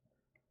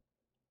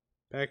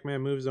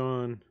 Pac-Man moves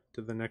on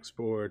to the next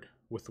board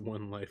with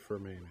 1 life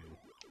remaining.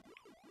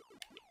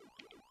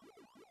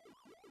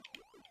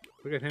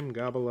 Look at him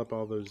gobble up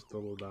all those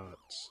little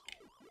dots.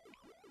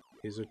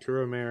 He's a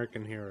true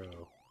American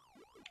hero.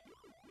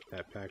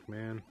 That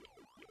Pac-Man.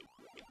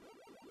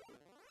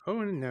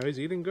 Oh, and now he's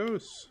eating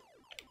ghosts.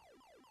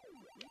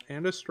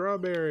 And a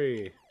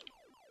strawberry.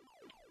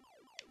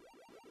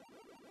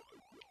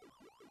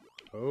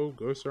 Oh,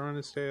 ghosts are on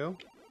his tail.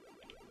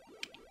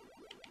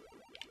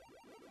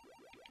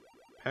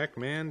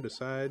 Pac-Man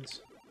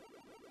decides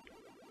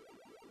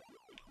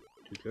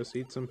to just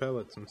eat some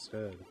pellets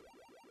instead.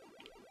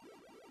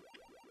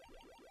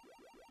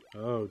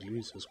 Oh,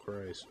 Jesus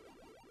Christ.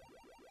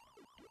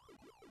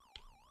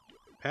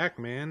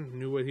 Pac-Man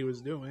knew what he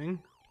was doing.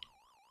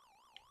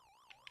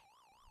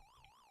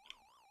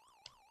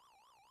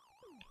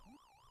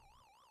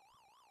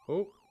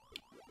 Oh,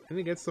 and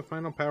he gets the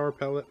final power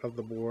pellet of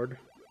the board.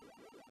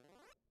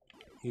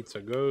 Eats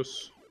a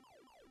ghost.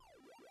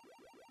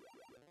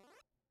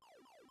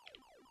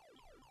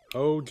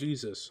 Oh,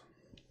 Jesus.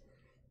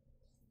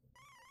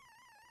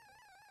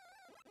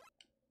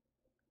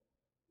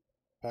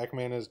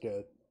 Pac-Man is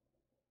dead.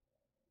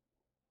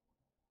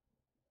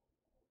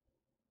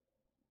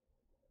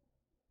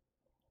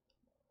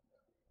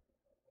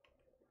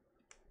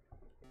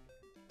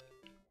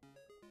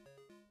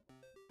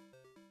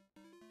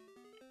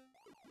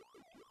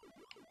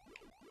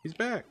 He's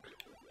back.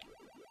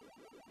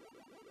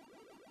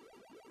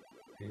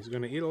 He's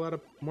going to eat a lot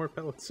of more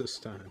pellets this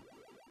time.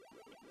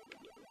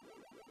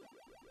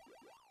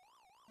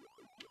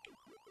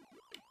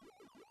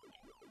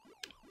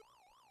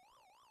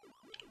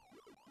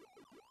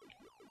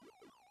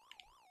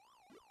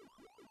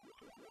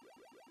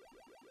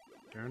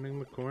 Rounding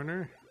the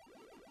corner.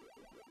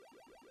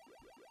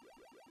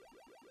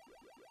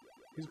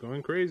 He's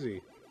going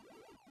crazy.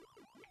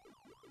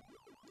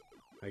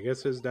 I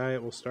guess his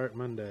diet will start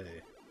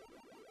Monday.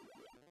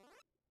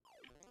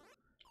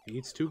 He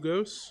eats 2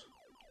 ghosts.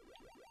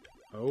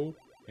 Oh,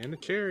 and a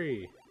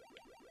cherry.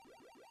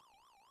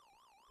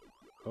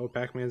 Oh,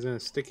 Pac-Man's in a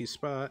sticky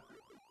spot.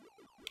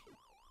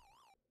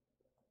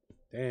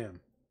 Damn.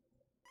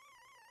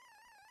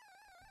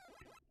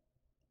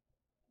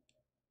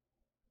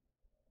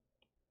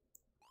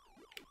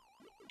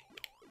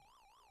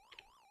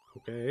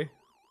 Okay.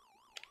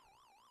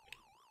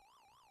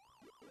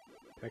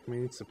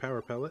 Pac-Man eats the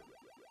power pellet.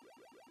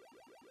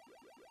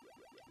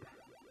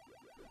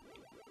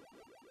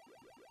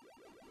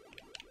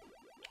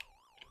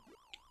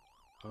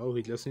 Oh,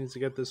 he just needs to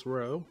get this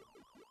row.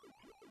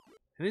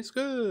 And he's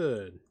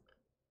good.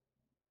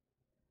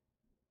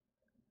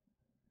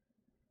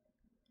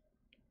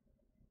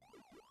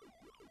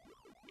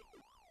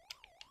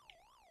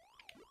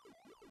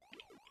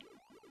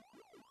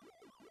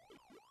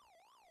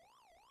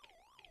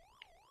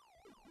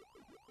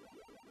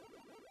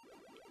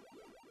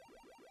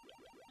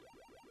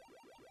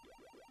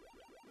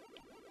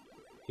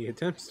 He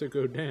attempts to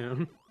go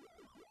down,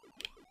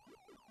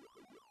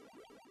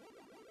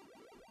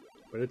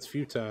 but it's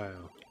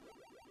futile.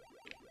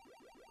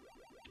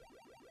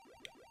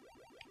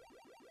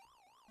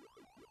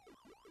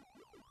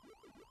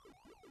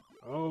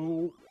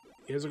 Oh,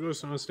 he has a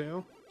ghost on his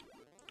tail.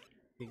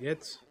 He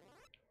gets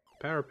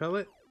power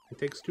pellet and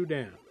takes 2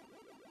 down.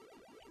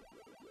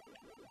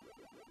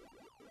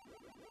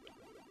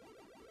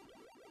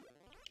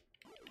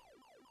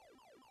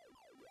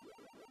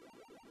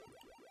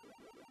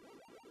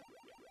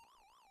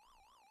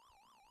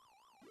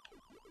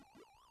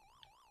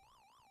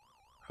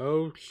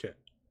 Oh shit.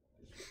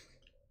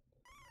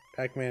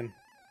 Pac-Man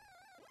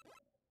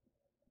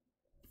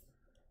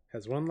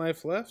has 1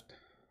 life left.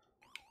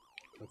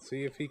 Let's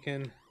see if he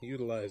can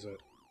utilize it.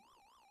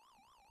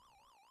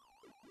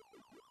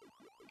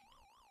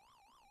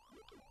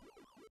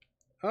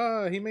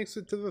 Ah, he makes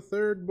it to the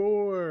 3rd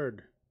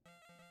board.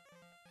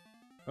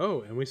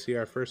 Oh, and we see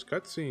our first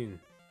cutscene.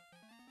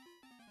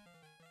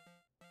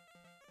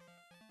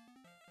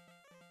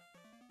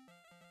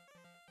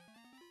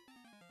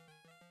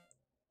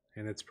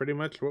 And it's pretty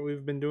much what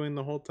we've been doing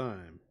the whole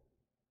time.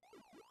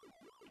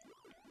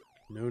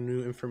 No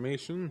new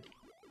information.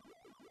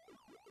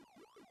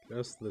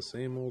 Just the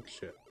same old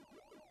shit.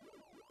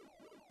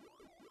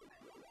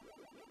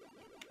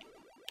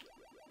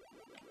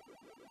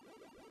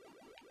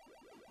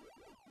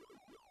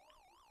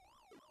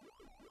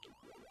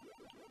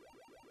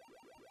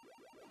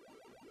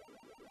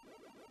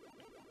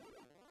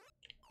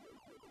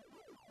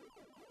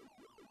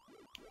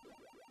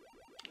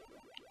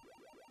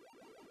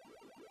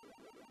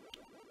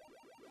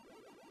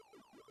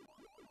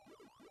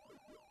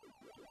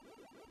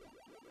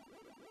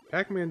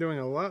 Pac-Man doing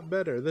a lot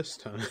better this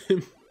time.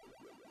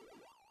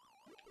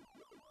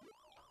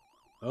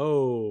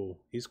 Oh,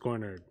 he's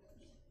cornered.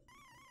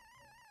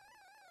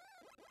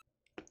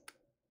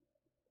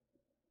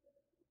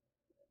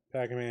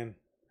 Pac-Man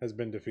has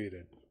been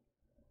defeated.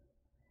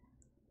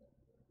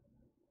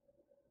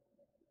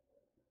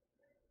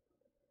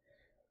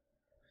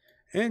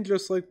 And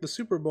just like the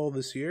Super Bowl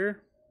this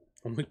year,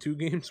 only 2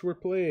 games were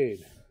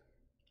played.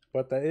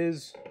 But that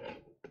is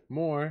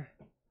more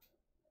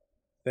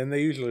than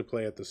they usually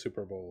play at the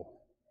Super Bowl.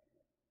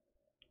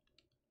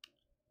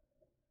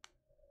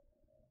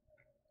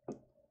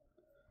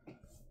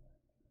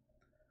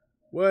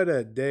 What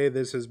a day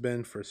this has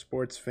been for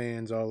sports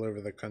fans all over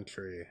the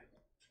country.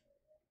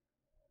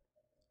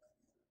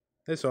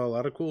 They saw a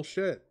lot of cool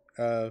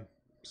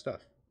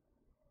stuff.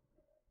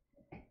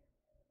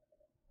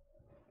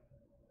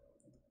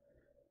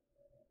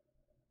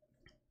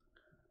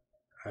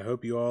 I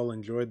hope you all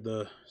enjoyed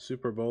the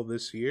Super Bowl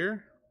this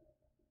year.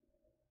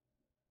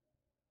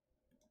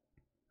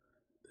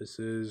 This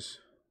is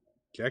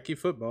Jackie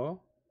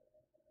Football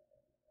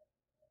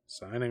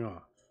signing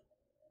off.